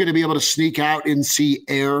 are you going to be able to sneak out and see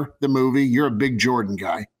Air, the movie? You're a big Jordan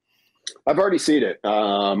guy. I've already seen it.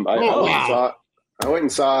 I went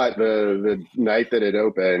and saw it the night that it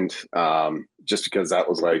opened, just because that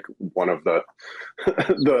was like one of the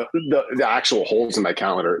actual holes in my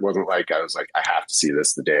calendar. It wasn't like I was like, I have to see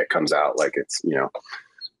this the day it comes out. Like it's,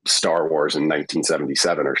 Star Wars in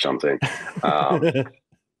 1977 or something.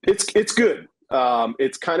 It's good.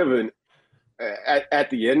 It's kind of at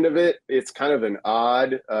the end of it, it's kind of an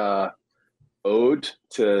odd ode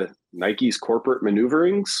to Nike's corporate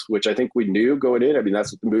maneuverings, which I think we knew going in. I mean,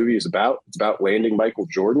 that's what the movie is about. It's about landing Michael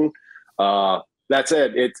Jordan. That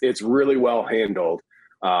said, it's really well handled.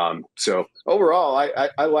 So overall,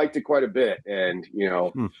 I liked it quite a bit. And,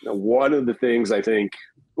 one of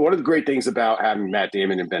the great things about having Matt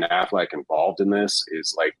Damon and Ben Affleck involved in this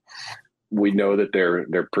is, like, we know that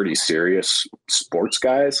they're pretty serious sports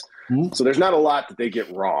guys. Mm-hmm. So there's not a lot that they get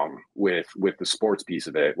wrong with the sports piece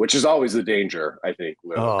of it, which is always the danger, I think,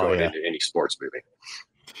 going into any sports movie.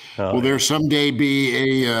 Will there someday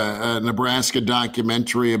be a Nebraska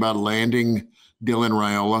documentary about landing Dylan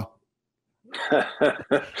Raiola?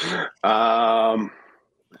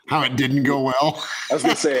 How it didn't go well. I was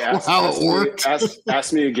going to say,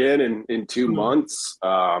 ask me again in 2 months.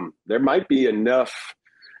 There might be enough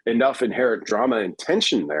inherent drama and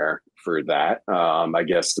tension there for that. I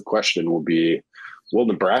guess the question will be, will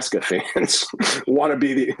Nebraska fans want to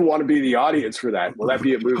be the audience for that? Will that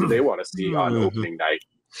be a movie they want to see on opening night?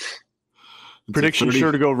 Prediction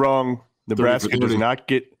sure to go wrong. Nebraska does not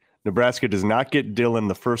get Dylan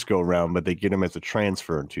the first go round, but they get him as a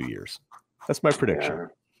transfer in 2 years. That's my prediction. Yeah.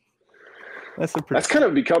 That's kind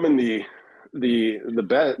of becoming the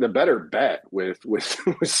better bet with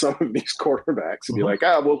some of these quarterbacks, and be like,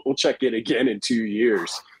 we'll check it again in 2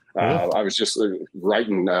 years. I was just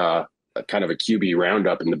writing kind of a QB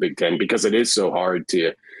roundup in the Big Ten because it is so hard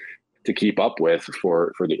to keep up with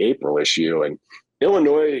for the April issue. And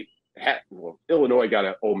Illinois got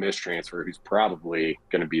an Ole Miss transfer who's probably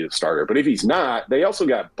going to be the starter, but if he's not, they also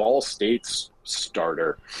got Ball State's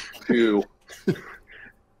starter who.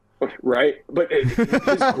 Right, but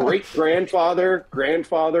his grandfather,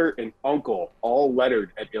 and uncle all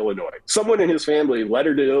lettered at Illinois. Someone in his family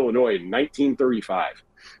lettered at Illinois in 1935,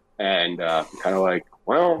 and kind of like,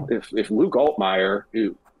 well, if Luke Altmaier,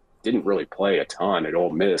 who didn't really play a ton at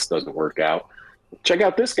Ole Miss, doesn't work out, check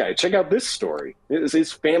out this guy. Check out this story.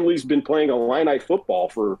 His family's been playing Illini football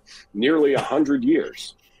for nearly 100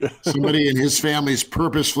 years. Somebody in his family's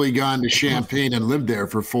purposefully gone to Champaign and lived there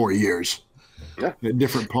for 4 years. Yeah.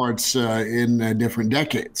 Different parts in different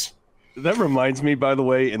decades. That reminds me, by the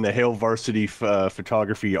way, in the Hale Varsity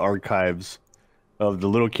photography archives of the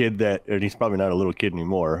little kid and he's probably not a little kid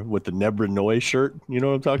anymore, with the Nebranoy shirt. You know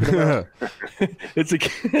what I'm talking about? It's a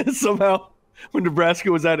kid somehow when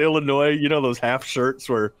Nebraska was at Illinois, those half shirts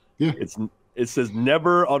where it says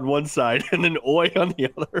Neber on one side and then Oi on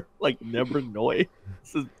the other, like Nebranoy.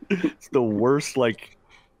 It's the worst, like,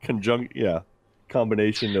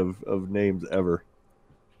 combination of names ever.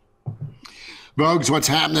 Vogues, what's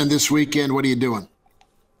happening this weekend? What are you doing?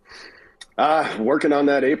 Working on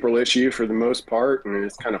that April issue for the most part, and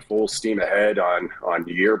it's kind of full steam ahead on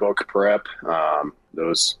yearbook prep.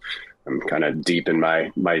 I'm kind of deep in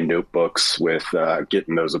my notebooks with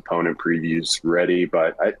getting those opponent previews ready,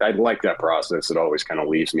 but I like that process. It always kind of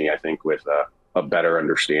leaves me, I think, with a better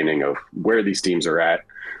understanding of where these teams are at.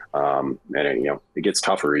 And it gets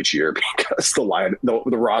tougher each year because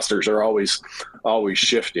the rosters are always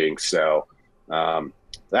shifting. So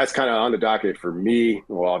that's kind of on the docket for me.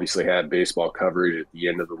 We'll obviously have baseball coverage at the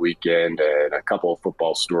end of the weekend and a couple of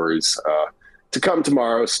football stories to come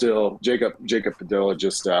tomorrow. Still, Jacob Padilla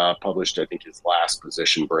just published, I think, his last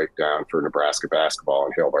position breakdown for Nebraska basketball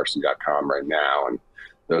on HaleVarsity.com right now, and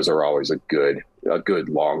those are always a good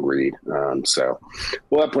long read. So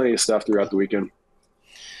we'll have plenty of stuff throughout the weekend.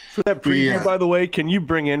 For that preview, by the way, can you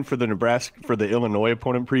bring in for the Illinois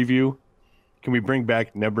opponent preview? Can we bring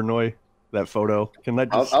back Nebranoy, that photo? Can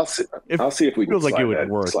that just, I'll see if we can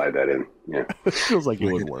slide that in. Yeah. It feels like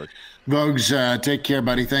it would work. Vogues, take care,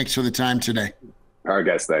 buddy. Thanks for the time today. All right,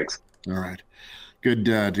 guys. Thanks. All right. Good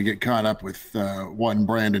to get caught up with one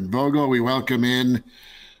Brandon Vogel. We welcome in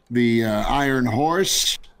the Iron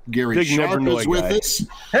Horse. Gary Big Sharp is with us.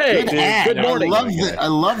 Hey, good morning. I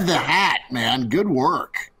love the hat, man. Good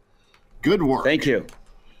work. Good work. Thank you.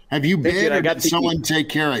 Have you been, or did someone take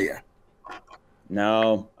care of you?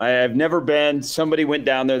 No, I've never been. Somebody went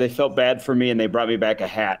down there. They felt bad for me, and they brought me back a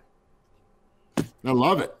hat. I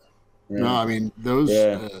love it. Yeah. No, I mean, those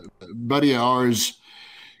buddy of ours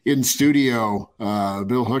in studio,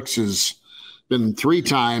 Bill Hooks, has been 3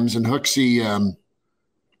 times, and Hooksy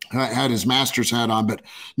had his Masters hat on. But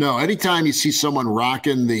no, anytime you see someone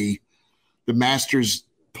rocking the Masters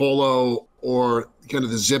polo or kind of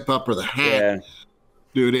the zip up or the hat,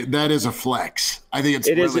 dude, that is a flex. I think it's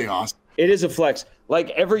really awesome. It is a flex. like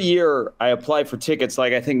every year I apply for tickets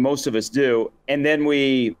like I think most of us do, and then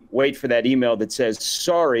we wait for that email that says,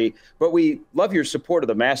 sorry, but we love your support of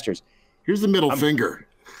the Masters. Here's the middle finger.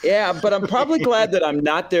 Yeah, but I'm probably glad that I'm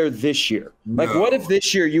not there this year. No. Like, what if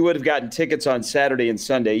this year you would have gotten tickets on Saturday and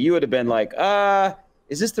Sunday? You would have been like,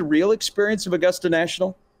 is this the real experience of Augusta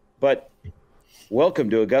National? But welcome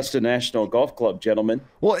to Augusta National Golf Club, gentlemen.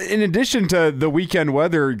 Well, in addition to the weekend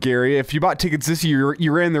weather, Gary, if you bought tickets this year,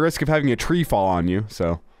 you ran the risk of having a tree fall on you.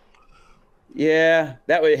 So, yeah,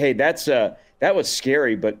 that was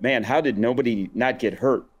scary. But man, how did nobody not get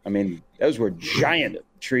hurt? I mean, those were giant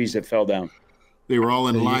trees that fell down. They were all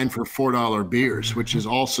in line for $4 beers, which is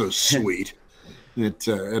also sweet at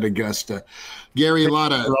Augusta. Gary, a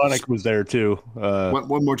lot of Sporonic was there too.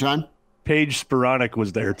 One more time. Paige Sporonic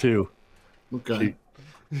was there too. Okay.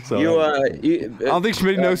 I don't think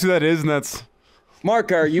Schmidt knows who that is, and that's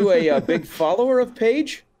Mark. Are you a big follower of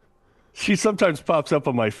Paige? She sometimes pops up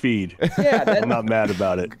on my feed. Yeah, I'm not mad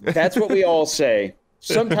about it. That's what we all say.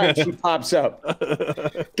 Sometimes she pops up.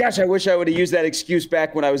 Gosh, I wish I would have used that excuse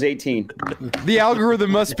back when I was 18. The algorithm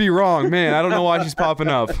must be wrong. Man, I don't know why she's popping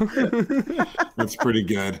up. That's pretty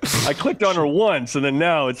good. I clicked on her once, and then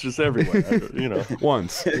now it's just everywhere.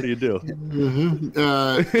 Once. What do you do? Mm-hmm.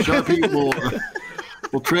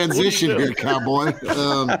 Sharpie will transition here, cowboy.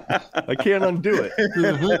 I can't undo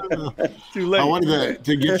it. Too late. I wanted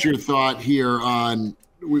to get your thought here on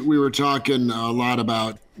we were talking a lot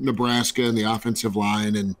about Nebraska and the offensive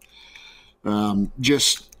line and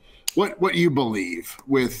just what you believe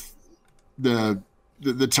with the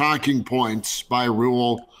talking points by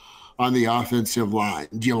Rhule on the offensive line.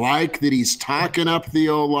 Do you like that he's talking up the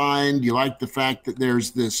O-line? Do you like the fact that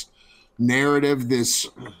there's this narrative, this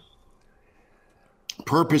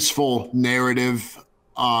purposeful narrative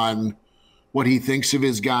on what he thinks of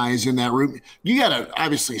his guys in that room? You got to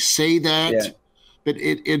obviously say that, but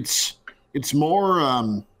it's more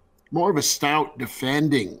of a stout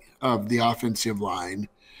defending of the offensive line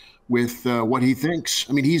with what he thinks.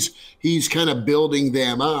 I mean, he's kind of building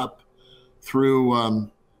them up through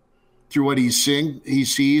what he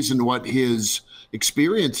sees and what his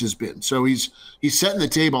experience has been. So he's setting the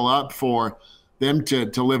table up for them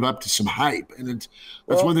to live up to some hype. And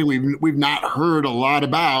that's one thing we've not heard a lot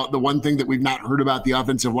about. The one thing that we've not heard about the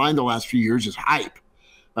offensive line the last few years is hype,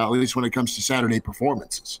 at least when it comes to Saturday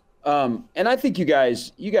performances. And I think you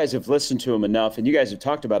guys have listened to him enough, and you guys have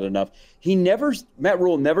talked about it enough. Matt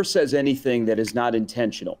Rhule never says anything that is not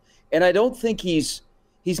intentional. And I don't think he's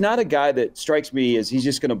not a guy that strikes me as he's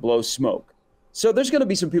just going to blow smoke. So there's going to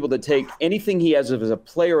be some people that take anything he has as a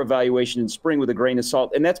player evaluation in spring with a grain of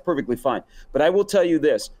salt, and that's perfectly fine. But I will tell you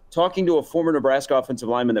this, talking to a former Nebraska offensive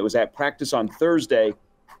lineman that was at practice on Thursday,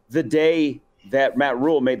 the day that Matt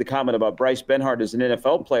Rhule made the comment about Bryce Benhart as an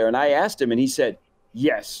NFL player, and I asked him, and he said,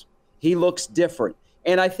 yes, he looks different.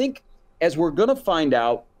 And I think as we're going to find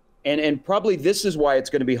out, and probably this is why it's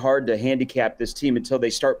going to be hard to handicap this team until they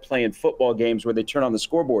start playing football games where they turn on the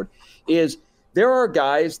scoreboard, is there are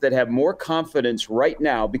guys that have more confidence right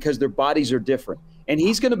now because their bodies are different. And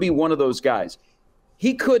he's going to be one of those guys.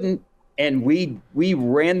 He couldn't, and we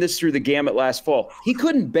ran this through the gamut last fall, he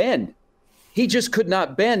couldn't bend. He just could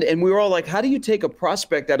not bend. And we were all like, how do you take a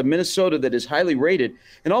prospect out of Minnesota that is highly rated,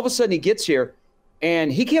 and all of a sudden he gets here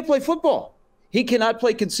and he can't play football? He cannot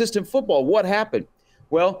play consistent football. What happened?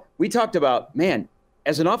 Well, we talked about, man,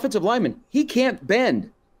 as an offensive lineman, he can't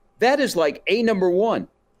bend. That is like number one.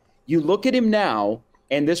 You look at him now,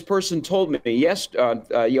 and this person told me, he actually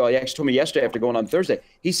told me yesterday after going on Thursday,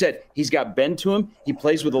 he said he's got bend to him. He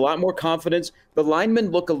plays with a lot more confidence. The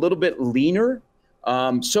linemen look a little bit leaner.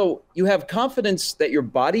 So you have confidence that your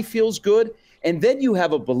body feels good, and then you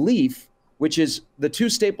have a belief, which is the two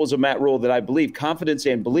staples of Matt Rhule that I believe, confidence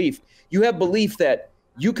and belief. You have belief that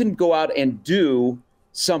you can go out and do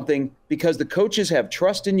something because the coaches have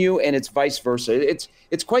trust in you, and it's vice versa.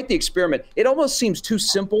 It's quite the experiment. It almost seems too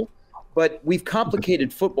simple, but we've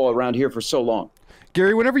complicated football around here for so long.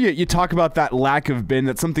 Gary, whenever you talk about that lack of bend,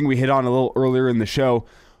 that's something we hit on a little earlier in the show.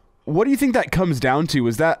 What do you think that comes down to?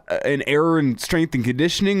 Is that an error in strength and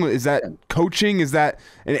conditioning? Is that coaching? Is that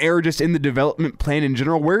an error just in the development plan in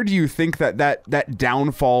general? Where do you think that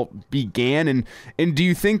downfall began? And do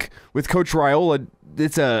you think with Coach Raiola,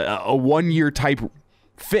 it's a 1-year type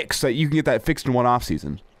fix that you can get that fixed in one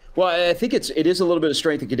offseason? Well, I think it is a little bit of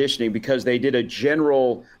strength and conditioning because they did a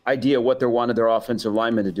general idea what they wanted their offensive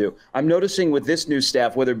linemen to do. I'm noticing with this new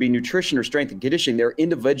staff, whether it be nutrition or strength and conditioning, they're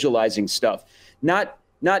individualizing stuff. Not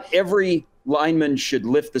every lineman should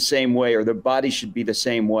lift the same way or their body should be the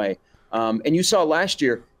same way. And you saw last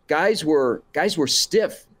year, guys were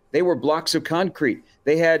stiff. They were blocks of concrete.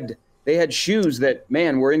 They had they had shoes that,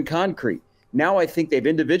 man, were in concrete. Now I think they've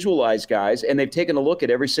individualized guys, and they've taken a look at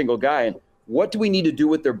every single guy and what do we need to do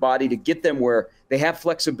with their body to get them where they have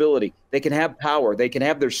flexibility, they can have power, they can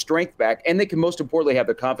have their strength back, and they can most importantly have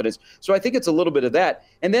their confidence. So I think it's a little bit of that.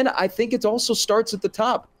 And then I think it also starts at the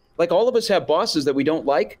top. Like, all of us have bosses that we don't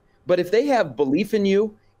like, but if they have belief in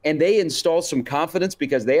you and they install some confidence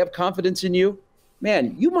because they have confidence in you,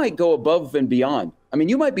 man, you might go above and beyond. I mean,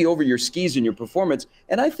 you might be over your skis in your performance,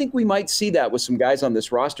 and I think we might see that with some guys on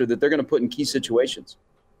this roster that they're going to put in key situations.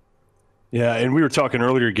 Yeah, and we were talking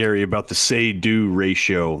earlier, Gary, about the say-do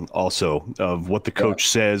ratio also of what the coach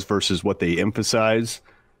says versus what they emphasize.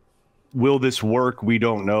 Will this work? We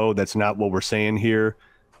don't know. That's not what we're saying here.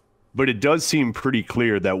 But it does seem pretty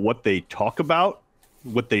clear that what they talk about,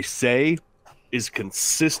 what they say, is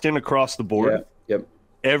consistent across the board. Yeah. Yep.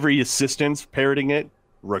 Every assistant's parroting it.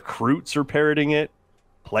 Recruits are parroting it.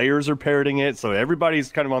 Players are parroting it. So everybody's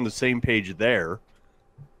kind of on the same page there.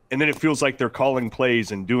 And then it feels like they're calling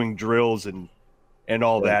plays and doing drills and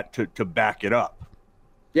all that to back it up.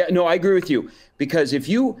 Yeah, no, I agree with you. Because if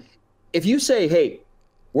you say, hey,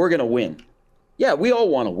 we're going to win. Yeah, we all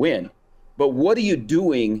want to win. But what are you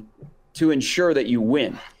doing to ensure that you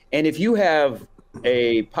win? And if you have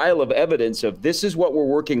a pile of evidence of this is what we're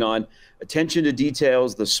working on, attention to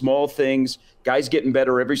details, the small things, guys getting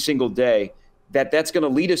better every single day, that's going to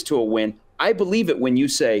lead us to a win. I believe it when you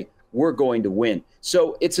say we're going to win.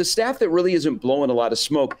 So it's a staff that really isn't blowing a lot of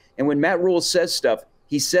smoke. And when Matt Rhule says stuff,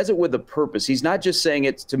 he says it with a purpose. He's not just saying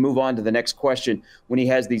it to move on to the next question when he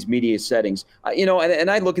has these media settings. And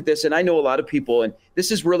I look at this, and I know a lot of people, and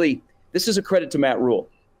this is a credit to Matt Rhule,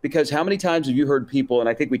 because how many times have you heard people, and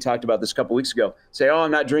I think we talked about this a couple weeks ago, say, oh,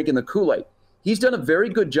 I'm not drinking the Kool-Aid. He's done a very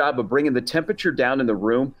good job of bringing the temperature down in the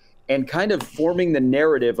room and kind of forming the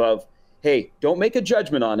narrative of, hey, don't make a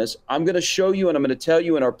judgment on us. I'm going to show you, and I'm going to tell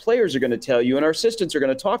you, and our players are going to tell you, and our assistants are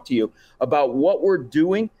going to talk to you about what we're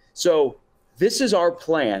doing. So this is our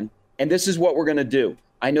plan, and this is what we're going to do.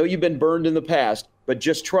 I know you've been burned in the past, but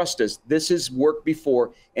just trust us. This has worked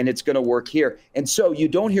before, and it's going to work here. And so you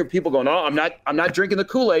don't hear people going, oh, I'm not drinking the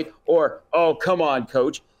Kool-Aid, or, oh, come on,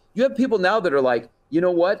 coach. You have people now that are like, you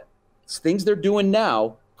know what? Things they're doing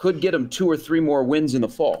now could get them 2 or 3 more wins in the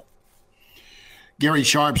fall. Gary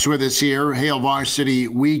Sharp's with us here, Hail Varsity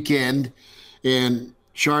Weekend. And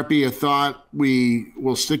Sharpie, I thought we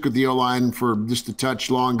will stick with the O-line for just a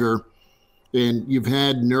touch longer. And you've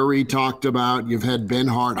had Nuri talked about, you've had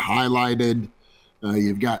Benhart highlighted,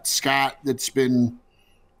 you've got Scott that's been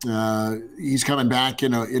he's coming back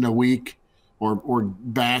in a week or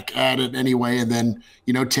back at it anyway, and then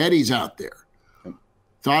Teddy's out there.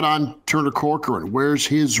 Thought on Turner Corcoran? Where's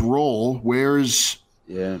his role? Where's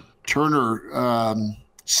Turner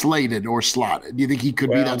slated or slotted? Do you think he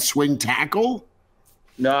could be that swing tackle?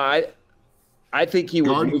 No, I think he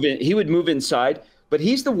would move in. He would move inside. But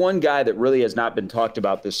he's the one guy that really has not been talked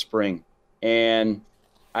about this spring. And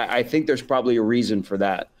I think there's probably a reason for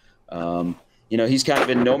that. He's kind of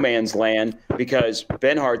in no man's land because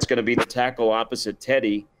Benhart's going to be the tackle opposite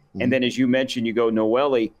Teddy. Mm-hmm. And then, as you mentioned, you go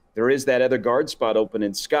Noelle. There is that other guard spot open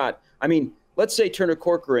in Scott. I mean, let's say Turner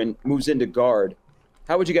Corcoran moves into guard.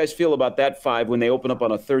 How would you guys feel about that 5 when they open up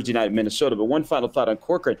on a Thursday night in Minnesota? But one final thought on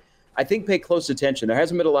Corcoran. I think pay close attention. There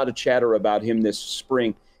hasn't been a lot of chatter about him this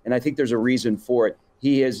spring. And I think there's a reason for it.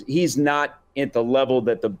 He's not at the level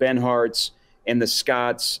that the Benharts and the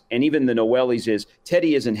Scotts and even the Noelles is.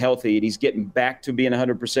 Teddy isn't healthy, and he's getting back to being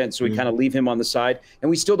 100%, so we kind of leave him on the side. And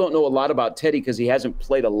we still don't know a lot about Teddy because he hasn't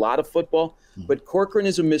played a lot of football. But Corcoran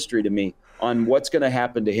is a mystery to me on what's going to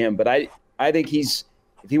happen to him. But I think if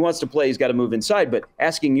he wants to play, he's got to move inside. But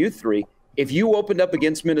asking you 3, if you opened up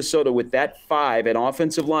against Minnesota with that 5 at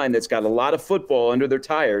offensive line that's got a lot of football under their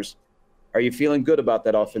tires, are you feeling good about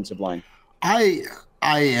that offensive line? I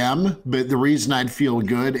am, but the reason I'd feel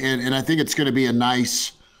good, and I think it's going to be a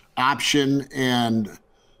nice option, and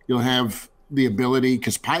you'll have the ability,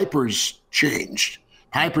 because Piper's changed.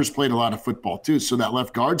 Piper's played a lot of football too, so that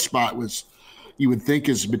left guard spot was, you would think,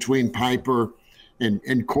 is between Piper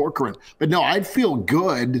and Corcoran. But no, I'd feel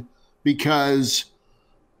good because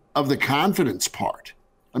of the confidence part.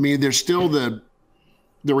 I mean, there's still the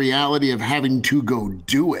reality of having to go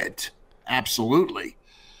do it, absolutely.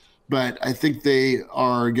 But I think they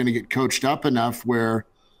are going to get coached up enough where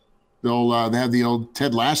they'll have the old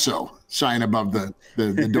Ted Lasso sign above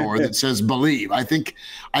the door that says "Believe." I think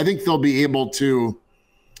they'll be able to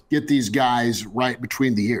get these guys right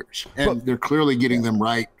between the ears, and they're clearly getting them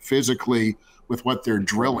right physically with what they're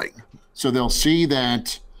drilling. So they'll see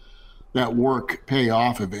that work pay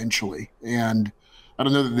off eventually. And I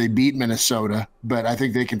don't know that they beat Minnesota, but I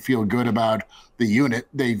think they can feel good about the unit.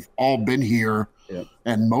 They've all been here,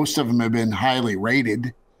 and most of them have been highly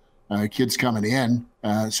rated. Kids coming in,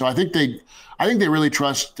 so I think they really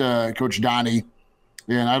trust Coach Donnie,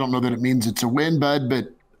 and I don't know that it means it's a win, Bud, but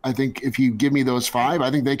I think if you give me those 5, I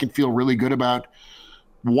think they can feel really good about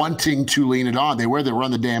wanting to lean it on. They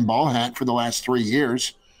run the damn ball hat for the last 3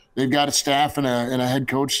 years. They've got a staff and a head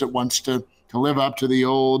coach that wants to live up to the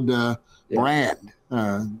old brand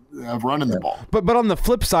of running the ball. But on the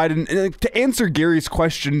flip side, and to answer Gary's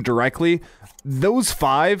question directly, those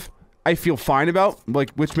 5 I feel fine about.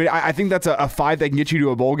 I think that's a 5 that can get you to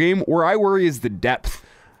a bowl game. Where I worry is the depth.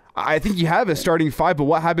 I think you have a starting 5, but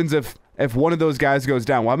what happens if one of those guys goes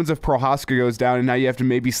down? What happens if Prohaska goes down and now you have to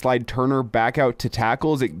maybe slide Turner back out to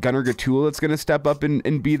tackle? Is it Gunnar Gatula that's going to step up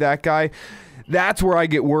and be that guy? That's where I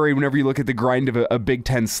get worried whenever you look at the grind of a Big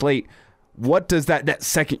Ten slate. What does that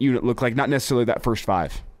second unit look like? Not necessarily that first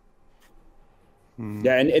 5.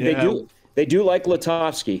 Yeah, and they do like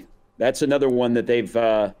Lutovsky. That's another one that they've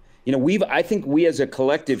I think we as a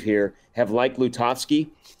collective here have liked Lutovsky.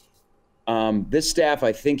 This staff,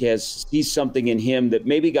 I think, sees something in him that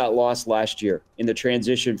maybe got lost last year in the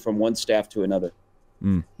transition from one staff to another.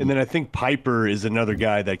 And then I think Piper is another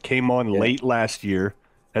guy that came on late last year,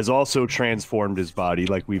 has also transformed his body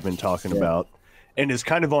like we've been talking about, and is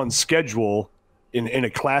kind of on schedule in a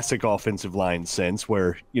classic offensive line sense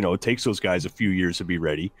where, it takes those guys a few years to be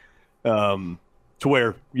ready, to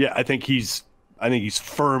where, I think he's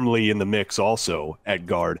firmly in the mix also at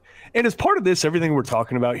guard. And as part of this, everything we're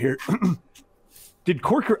talking about here,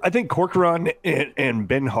 I think Corcoran and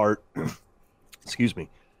Benhart, excuse me,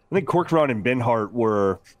 I think Corcoran and Benhart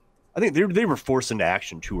they were forced into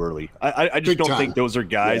action too early. I just don't think those are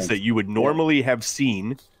guys that you would normally have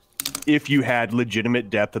seen if you had legitimate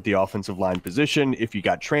depth at the offensive line position, if you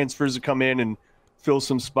got transfers to come in and fill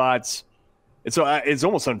some spots. And so it's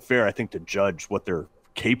almost unfair, I think, to judge what they're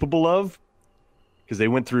capable of, because they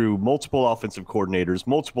went through multiple offensive coordinators,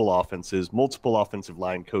 multiple offenses, multiple offensive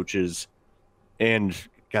line coaches, and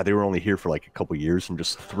God, they were only here for like a couple years and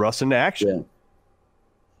just thrust into action.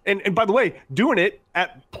 And by the way, doing it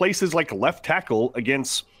at places like left tackle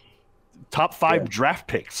against top 5 draft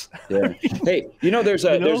picks. Hey, there's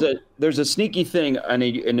a sneaky thing, and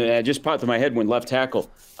it just popped in my head when left tackle.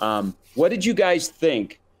 What did you guys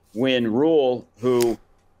think when Rhule, who,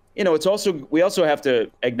 we also have to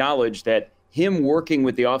acknowledge that him working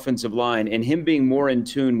with the offensive line and him being more in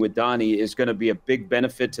tune with Donnie is going to be a big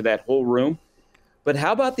benefit to that whole room. But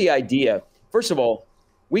how about the idea? First of all,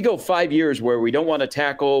 we go 5 years where we don't want to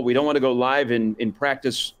tackle, we don't want to go live in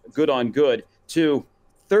practice good on good, to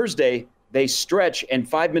Thursday they stretch, and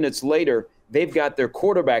 5 minutes later they've got their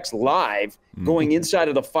quarterbacks live going inside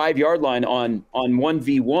of the 5-yard line on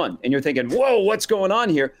 1v1. And you're thinking, whoa, what's going on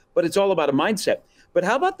here? But it's all about a mindset. But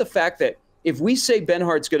how about the fact that if we say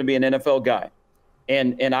Benhart's going to be an NFL guy,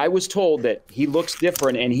 and I was told that he looks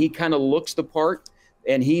different and he kind of looks the part,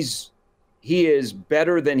 and he is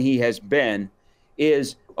better than he has been,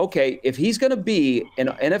 is okay, if he's going to be an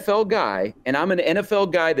NFL guy, and I'm an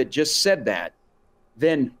NFL guy that just said that,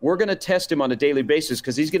 then we're going to test him on a daily basis,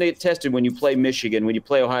 because he's going to get tested when you play Michigan, when you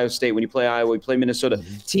play Ohio State, when you play Iowa, you play Minnesota,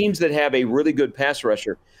 teams that have a really good pass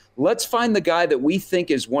rusher. Let's find the guy that we think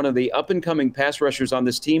is one of the up-and-coming pass rushers on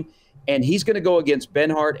this team, and he's going to go against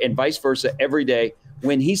Benhart and vice versa every day.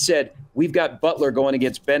 When he said, we've got Butler going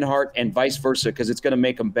against Benhart and vice versa because it's going to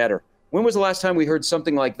make them better. When was the last time we heard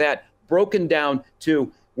something like that broken down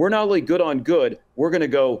to, we're not only good on good, we're going to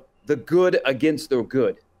go the good against the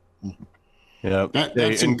good? Yeah,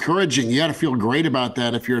 that's encouraging. You got to feel great about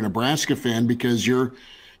that if you're a Nebraska fan, because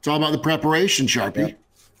it's all about the preparation, Sharpie.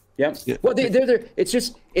 Yeah. Well,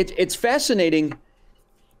 it's fascinating,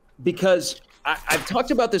 because I've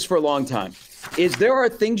talked about this for a long time. There are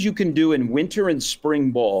things you can do in winter and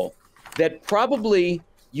spring ball that probably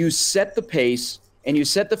you set the pace and you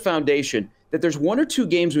set the foundation, that there's 1 or 2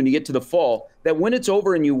 games when you get to the fall that when it's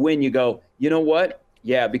over and you win, you go, you know what?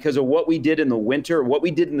 Yeah, because of what we did in the winter, what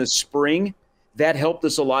we did in the spring, that helped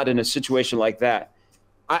us a lot in a situation like that.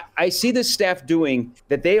 I see this staff doing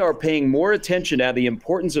that. They are paying more attention to the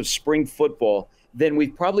importance of spring football than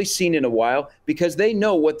we've probably seen in a while, because they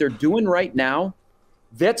know what they're doing right now.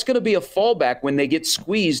 That's going to be a fallback when they get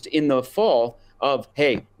squeezed in the fall of,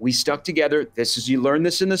 hey, we stuck together. You learned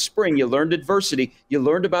this in the spring. You learned adversity. You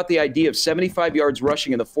learned about the idea of 75 yards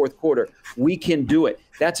rushing in the fourth quarter. We can do it.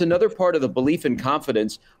 That's another part of the belief and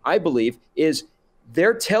confidence, I believe, is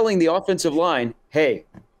they're telling the offensive line, hey,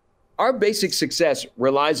 our basic success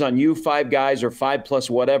relies on you 5 guys or 5 plus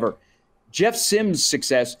whatever. Jeff Sims'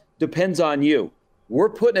 success depends on you. we're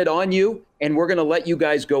putting it on you, and we're going to let you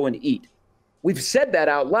guys go and eat. We've said that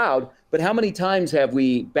out loud, but how many times have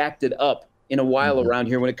we backed it up in a while around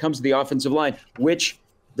here when it comes to the offensive line, which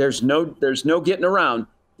there's no getting around.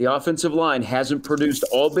 The offensive line hasn't produced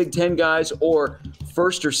all Big Ten guys or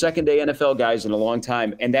first or second day NFL guys in a long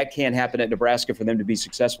time, and that can't happen at Nebraska for them to be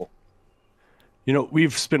successful. You know,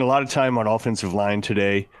 we've spent a lot of time on offensive line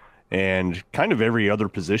today and kind of every other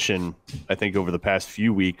position, I think, over the past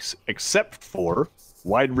few weeks, except for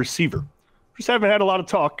wide receiver. Just haven't had a lot of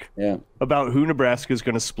talk about who Nebraska is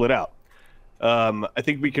going to split out. I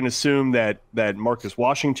think we can assume that Marcus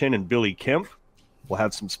Washington and Billy Kemp will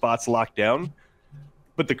have some spots locked down.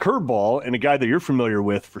 But the curveball, and a guy that you're familiar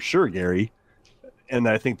with for sure, Gary, and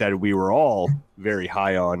I think that we were all very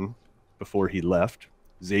high on before he left,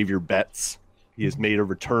 Xavier Betts. He has made a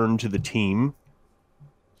return to the team.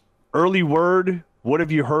 Early word, what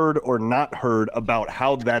have you heard or not heard about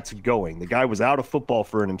how that's going? The guy was out of football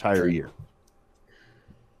for an entire year.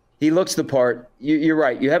 He looks the part. You're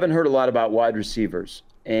right. You haven't heard a lot about wide receivers,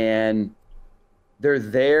 and they're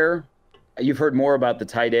there. You've heard more about the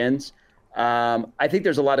tight ends. I think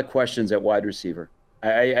there's a lot of questions at wide receiver.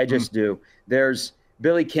 I just do. There's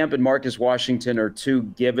Billy Kemp and Marcus Washington are two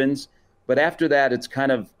givens, but after that, it's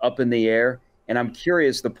kind of up in the air. And I'm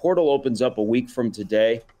curious, the portal opens up a week from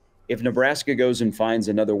today. If Nebraska goes and finds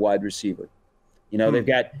another wide receiver, they've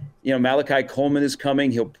got, Malachi Coleman is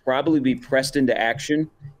coming. He'll probably be pressed into action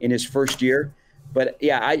in his first year. But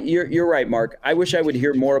yeah, you're right, Mark. I wish I would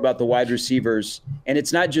hear more about the wide receivers. And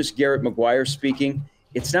it's not just Garrett McGuire speaking.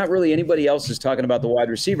 It's not really anybody else is talking about the wide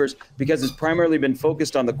receivers because it's primarily been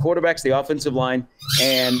focused on the quarterbacks, the offensive line,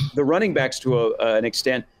 and the running backs to an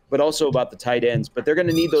extent, but also about the tight ends. But they're going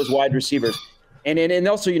to need those wide receivers. And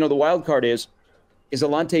also, the wild card is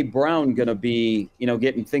Alante Brown going to be,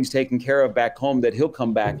 getting things taken care of back home, that he'll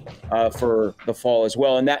come back for the fall as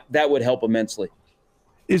well. And that would help immensely.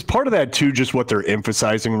 Is part of that, too, just what they're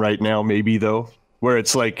emphasizing right now, maybe, though, where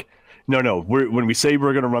it's like, no, when we say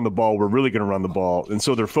we're going to run the ball, we're really going to run the ball. And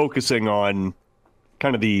so they're focusing on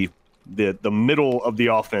kind of the middle of the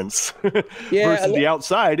offense versus the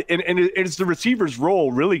outside. And it's the receiver's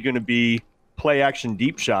role really going to be play action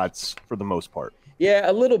deep shots for the most part. Yeah,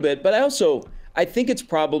 a little bit. But I think it's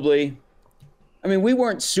probably – we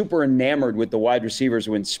weren't super enamored with the wide receivers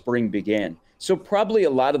when spring began. So probably a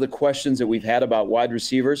lot of the questions that we've had about wide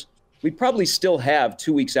receivers, we probably still have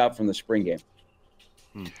 2 weeks out from the spring game.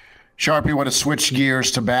 Sharpie, want to switch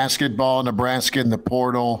gears to basketball. Nebraska in the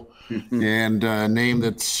portal, and a name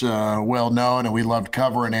that's well known, and we loved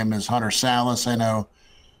covering him, is Hunter Sallis. I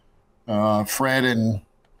know Fred and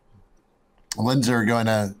Lindsay are going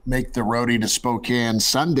to make the roadie to Spokane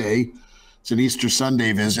Sunday. It's an Easter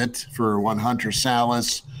Sunday visit for one Hunter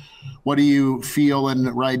Sallis. What are you feeling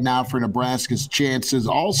right now for Nebraska's chances?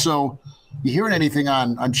 Also, you hearing anything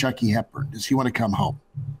on Chucky Hepburn? Does he want to come home?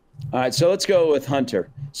 All right, so let's go with Hunter.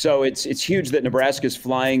 So it's huge that Nebraska's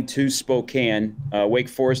flying to Spokane. Wake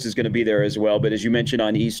Forest is going to be there as well. But as you mentioned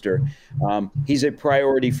on Easter, he's a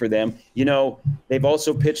priority for them. They've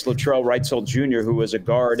also pitched Latrell Wrightsell Jr., who was a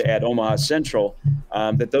guard at Omaha Central,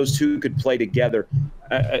 that those two could play together.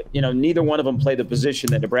 Neither one of them play the position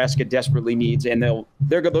that Nebraska desperately needs, and they'll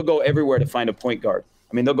go everywhere to find a point guard.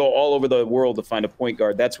 They'll go all over the world to find a point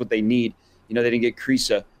guard. That's what they need. They didn't get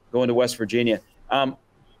Krisa going to West Virginia.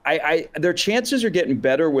 Their chances are getting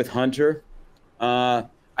better with Hunter. I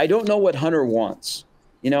don't know what Hunter wants.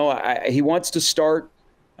 He wants to start.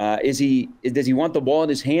 Does he want the ball in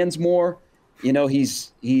his hands more?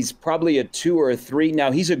 He's probably a 2 or a 3.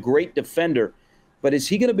 Now, he's a great defender, but is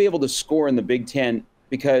he going to be able to score in the Big Ten?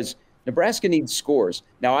 Because Nebraska needs scores.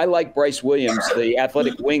 Now, I like Bryce Williams, the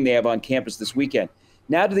athletic wing they have on campus this weekend.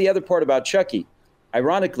 Now to the other part about Chucky.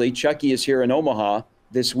 Ironically, Chucky is here in Omaha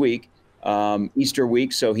this week. Easter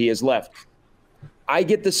week, so he has left. I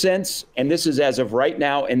get the sense, and this is as of right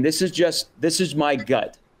now, and this is my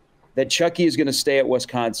gut, that Chucky is going to stay at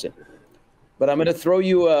Wisconsin. But I'm going to throw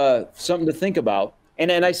you something to think about.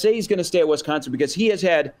 And I say he's going to stay at Wisconsin because he has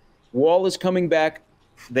had Wall is coming back.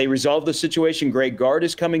 They resolved the situation. Greg Gard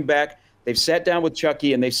is coming back. They've sat down with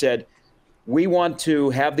Chucky and they said, we want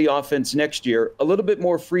to have the offense next year a little bit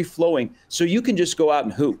more free-flowing so you can just go out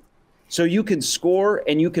and hoop. So you can score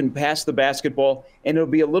and you can pass the basketball, and it'll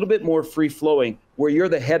be a little bit more free-flowing where you're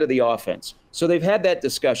the head of the offense. So they've had that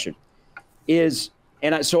discussion. I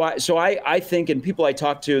think, and people I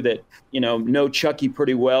talk to that know Chucky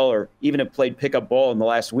pretty well, or even have played pickup ball in the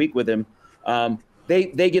last week with him,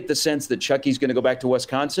 they get the sense that Chucky's going to go back to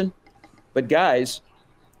Wisconsin. But guys,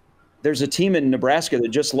 there's a team in Nebraska that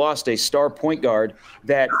just lost a star point guard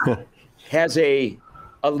that has a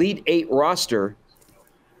Elite 8 roster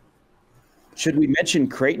should we mention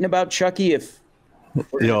Creighton about Chucky if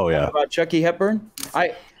we're about Chucky Hepburn?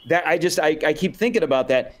 I keep thinking about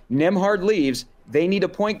that. Nembhard leaves. They need a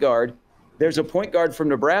point guard. There's a point guard from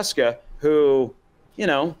Nebraska who,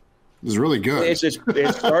 is really good.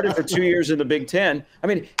 It started for 2 years in the Big Ten. I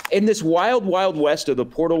mean, in this wild, wild west of the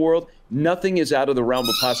portal world, nothing is out of the realm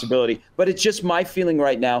of possibility. But it's just my feeling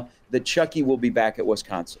right now that Chucky will be back at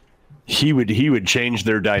Wisconsin. He would change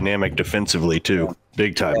their dynamic defensively too,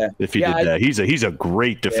 big time if he did that. He's a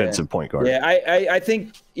great defensive point guard. Yeah, I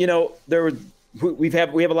think we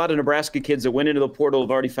have a lot of Nebraska kids that went into the portal, have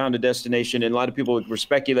already found a destination, and a lot of people were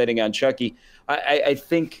speculating on Chucky. I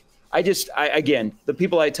think the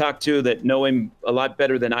people I talk to that know him a lot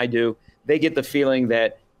better than I do, they get the feeling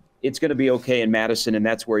that it's going to be okay in Madison, and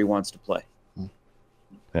that's where he wants to play.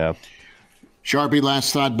 Yeah. Sharpie,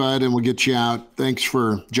 last thought, bud, and we'll get you out. Thanks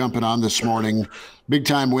for jumping on this morning. Big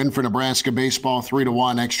time win for Nebraska baseball,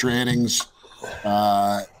 3-1, extra innings.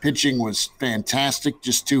 Pitching was fantastic,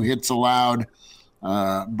 just 2 hits allowed.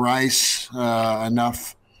 Bryce,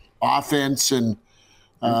 enough offense, and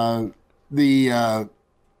the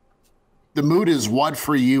mood is what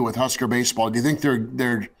for you with Husker baseball? Do you think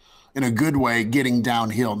they're in a good way getting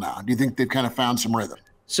downhill now? Do you think they've kind of found some rhythm?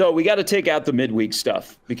 So we got to take out the midweek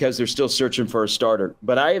stuff because they're still searching for a starter.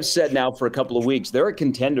 But I have said now for a couple of weeks, they're a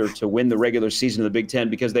contender to win the regular season of the Big Ten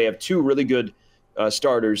because they have 2 really good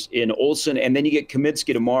starters in Olsen, and then you get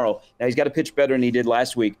Kaminsky tomorrow. Now he's got to pitch better than he did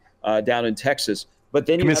last week down in Texas. But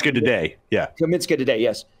then Kaminsky today, Kaminsky today,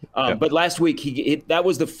 yes. But last week that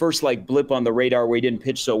was the first blip on the radar where he didn't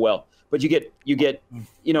pitch so well. But you get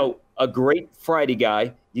a great Friday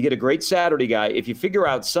guy. You get a great Saturday guy. If you figure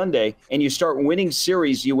out Sunday and you start winning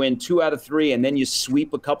series, you win 2 out of 3, and then you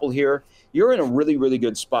sweep a couple here, you're in a really, really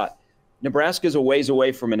good spot. Nebraska's a ways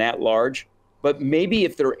away from an at-large, but maybe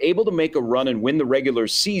if they're able to make a run and win the regular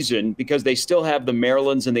season because they still have the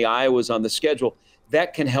Marylands and the Iowas on the schedule,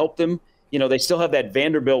 that can help them. They still have that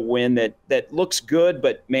Vanderbilt win that looks good,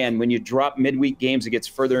 but, man, when you drop midweek games, it gets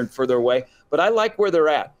further and further away. But I like where they're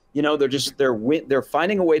at. They're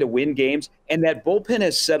finding a way to win games, and that bullpen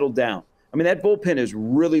has settled down. I mean, that bullpen is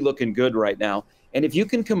really looking good right now. And if you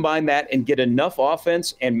can combine that and get enough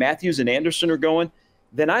offense, and Matthews and Anderson are going,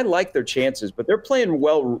 then I like their chances. But they're playing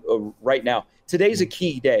well right now. Today's a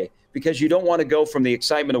key day because you don't want to go from the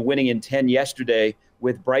excitement of winning in 10 yesterday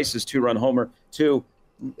with Bryce's 2-run homer to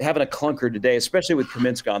having a clunker today, especially with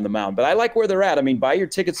Kaminsky on the mound. But I like where they're at. I mean, buy your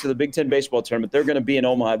tickets to the Big Ten baseball tournament. They're going to be in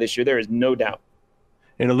Omaha this year. There is no doubt.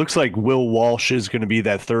 And it looks like Will Walsh is going to be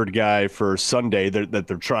that third guy for Sunday that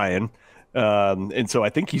they're trying. And so I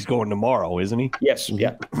think he's going tomorrow, isn't he? Yes.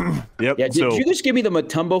 Yeah. Yep. Yeah. Did you just give me the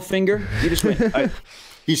Matumbo finger? You just went.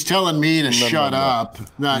 He's telling me to shut up,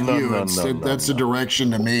 not you. That's a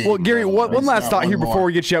direction to me. Well, Gary, one last thought here before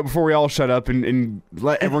we get you out, before we all shut up and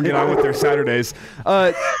let everyone get on with their Saturdays.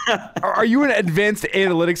 Are you an advanced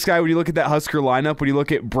analytics guy when you look at that Husker lineup, when you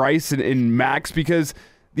look at Bryce and Max? Because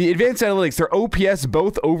the advanced analytics, their OPS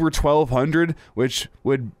both over 1,200, which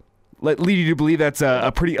would lead you to believe that's a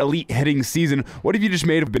pretty elite hitting season. What have you just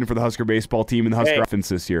made of been for the Husker baseball team and the Husker offense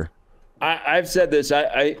this year? I've said this.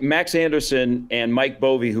 Max Anderson and Mike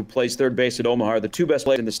Bovey, who plays third base at Omaha, are the 2 best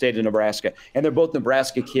players in the state of Nebraska, and they're both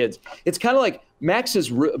Nebraska kids. It's kind of like Max has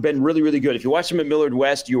been really, really good. If you watch him at Millard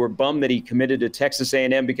West, you were bummed that he committed to Texas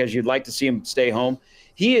A&M because you'd like to see him stay home.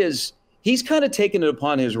 He's kind of taken it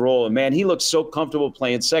upon his role, and, man, he looks so comfortable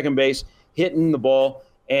playing second base, hitting the ball.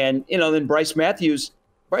 And, then Bryce Matthews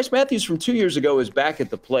from 2 years ago is back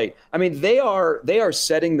at the plate. I mean, they are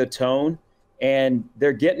setting the tone, and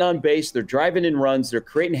they're getting on base. They're driving in runs. They're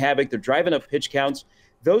creating havoc. They're driving up pitch counts.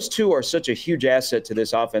 Those 2 are such a huge asset to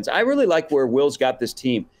this offense. I really like where Will's got this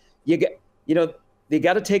team. They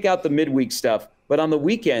got to take out the midweek stuff, but on the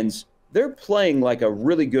weekends, they're playing like a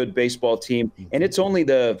really good baseball team, and it's only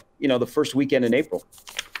the first weekend in April.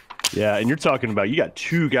 Yeah, and you're talking about you got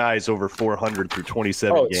 2 guys over 400 through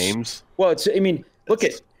 27 games. Well, look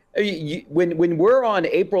at when we're on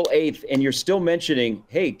April 8th and you're still mentioning,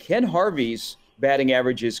 hey, Ken Harvey's batting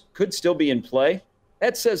averages could still be in play.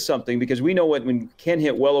 That says something because we know when Ken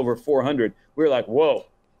hit well over 400, we were like, whoa,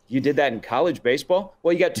 you did that in college baseball?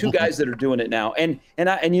 Well, you got 2 guys that are doing it now, and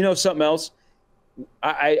something else.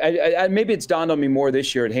 I maybe it's dawned on me more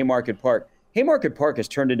this year at Haymarket Park. Haymarket Park has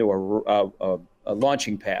turned into a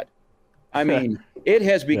launching pad. I mean, it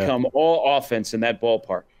has become all offense in that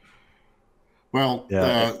ballpark. Well,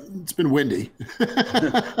 it's been windy.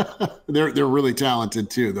 They're really talented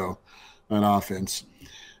too, though, on offense.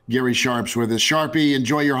 Gary Sharp's with us. Sharpie,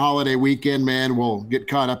 enjoy your holiday weekend, man. We'll get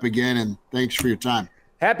caught up again, and thanks for your time.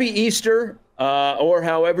 Happy Easter, or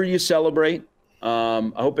however you celebrate.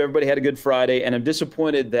 I hope everybody had a good Friday, and I'm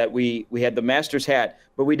disappointed that we had the Masters hat,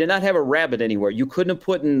 but we did not have a rabbit anywhere. You couldn't have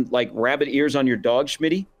put in like rabbit ears on your dog,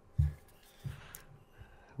 Schmitty?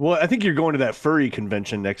 Well, I think you're going to that furry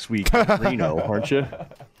convention next week in Reno, aren't you?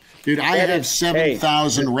 Dude, I have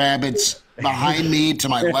 7,000 rabbits behind me, to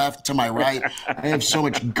my left, to my right. I have so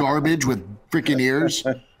much garbage with freaking ears.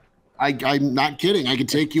 I'm not kidding. I could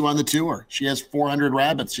take you on the tour. She has 400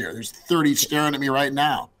 rabbits here. There's 30 staring at me right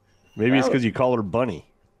now. Maybe it's because you call her Bunny.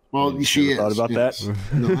 Well, she is. Thought about that?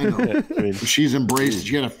 No, I know. I mean, she's embraced.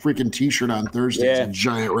 She had a freaking T-shirt on Thursday. It's a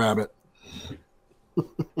giant rabbit.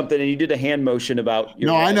 Something, and you did a hand motion about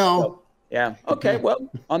your I know. So, yeah. Okay. Well,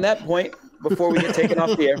 on that point, before we get taken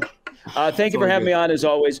off the air, thank you for having me on as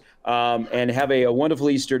always, and have a wonderful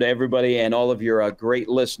Easter to everybody and all of your great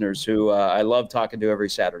listeners who I love talking to every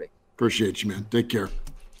Saturday. Appreciate you, man. Take care.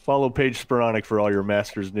 Follow Paige Sporonic for all your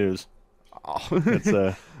Masters news.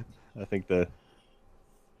 That's I think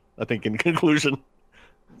in conclusion,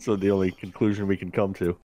 so the only conclusion we can come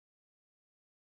to.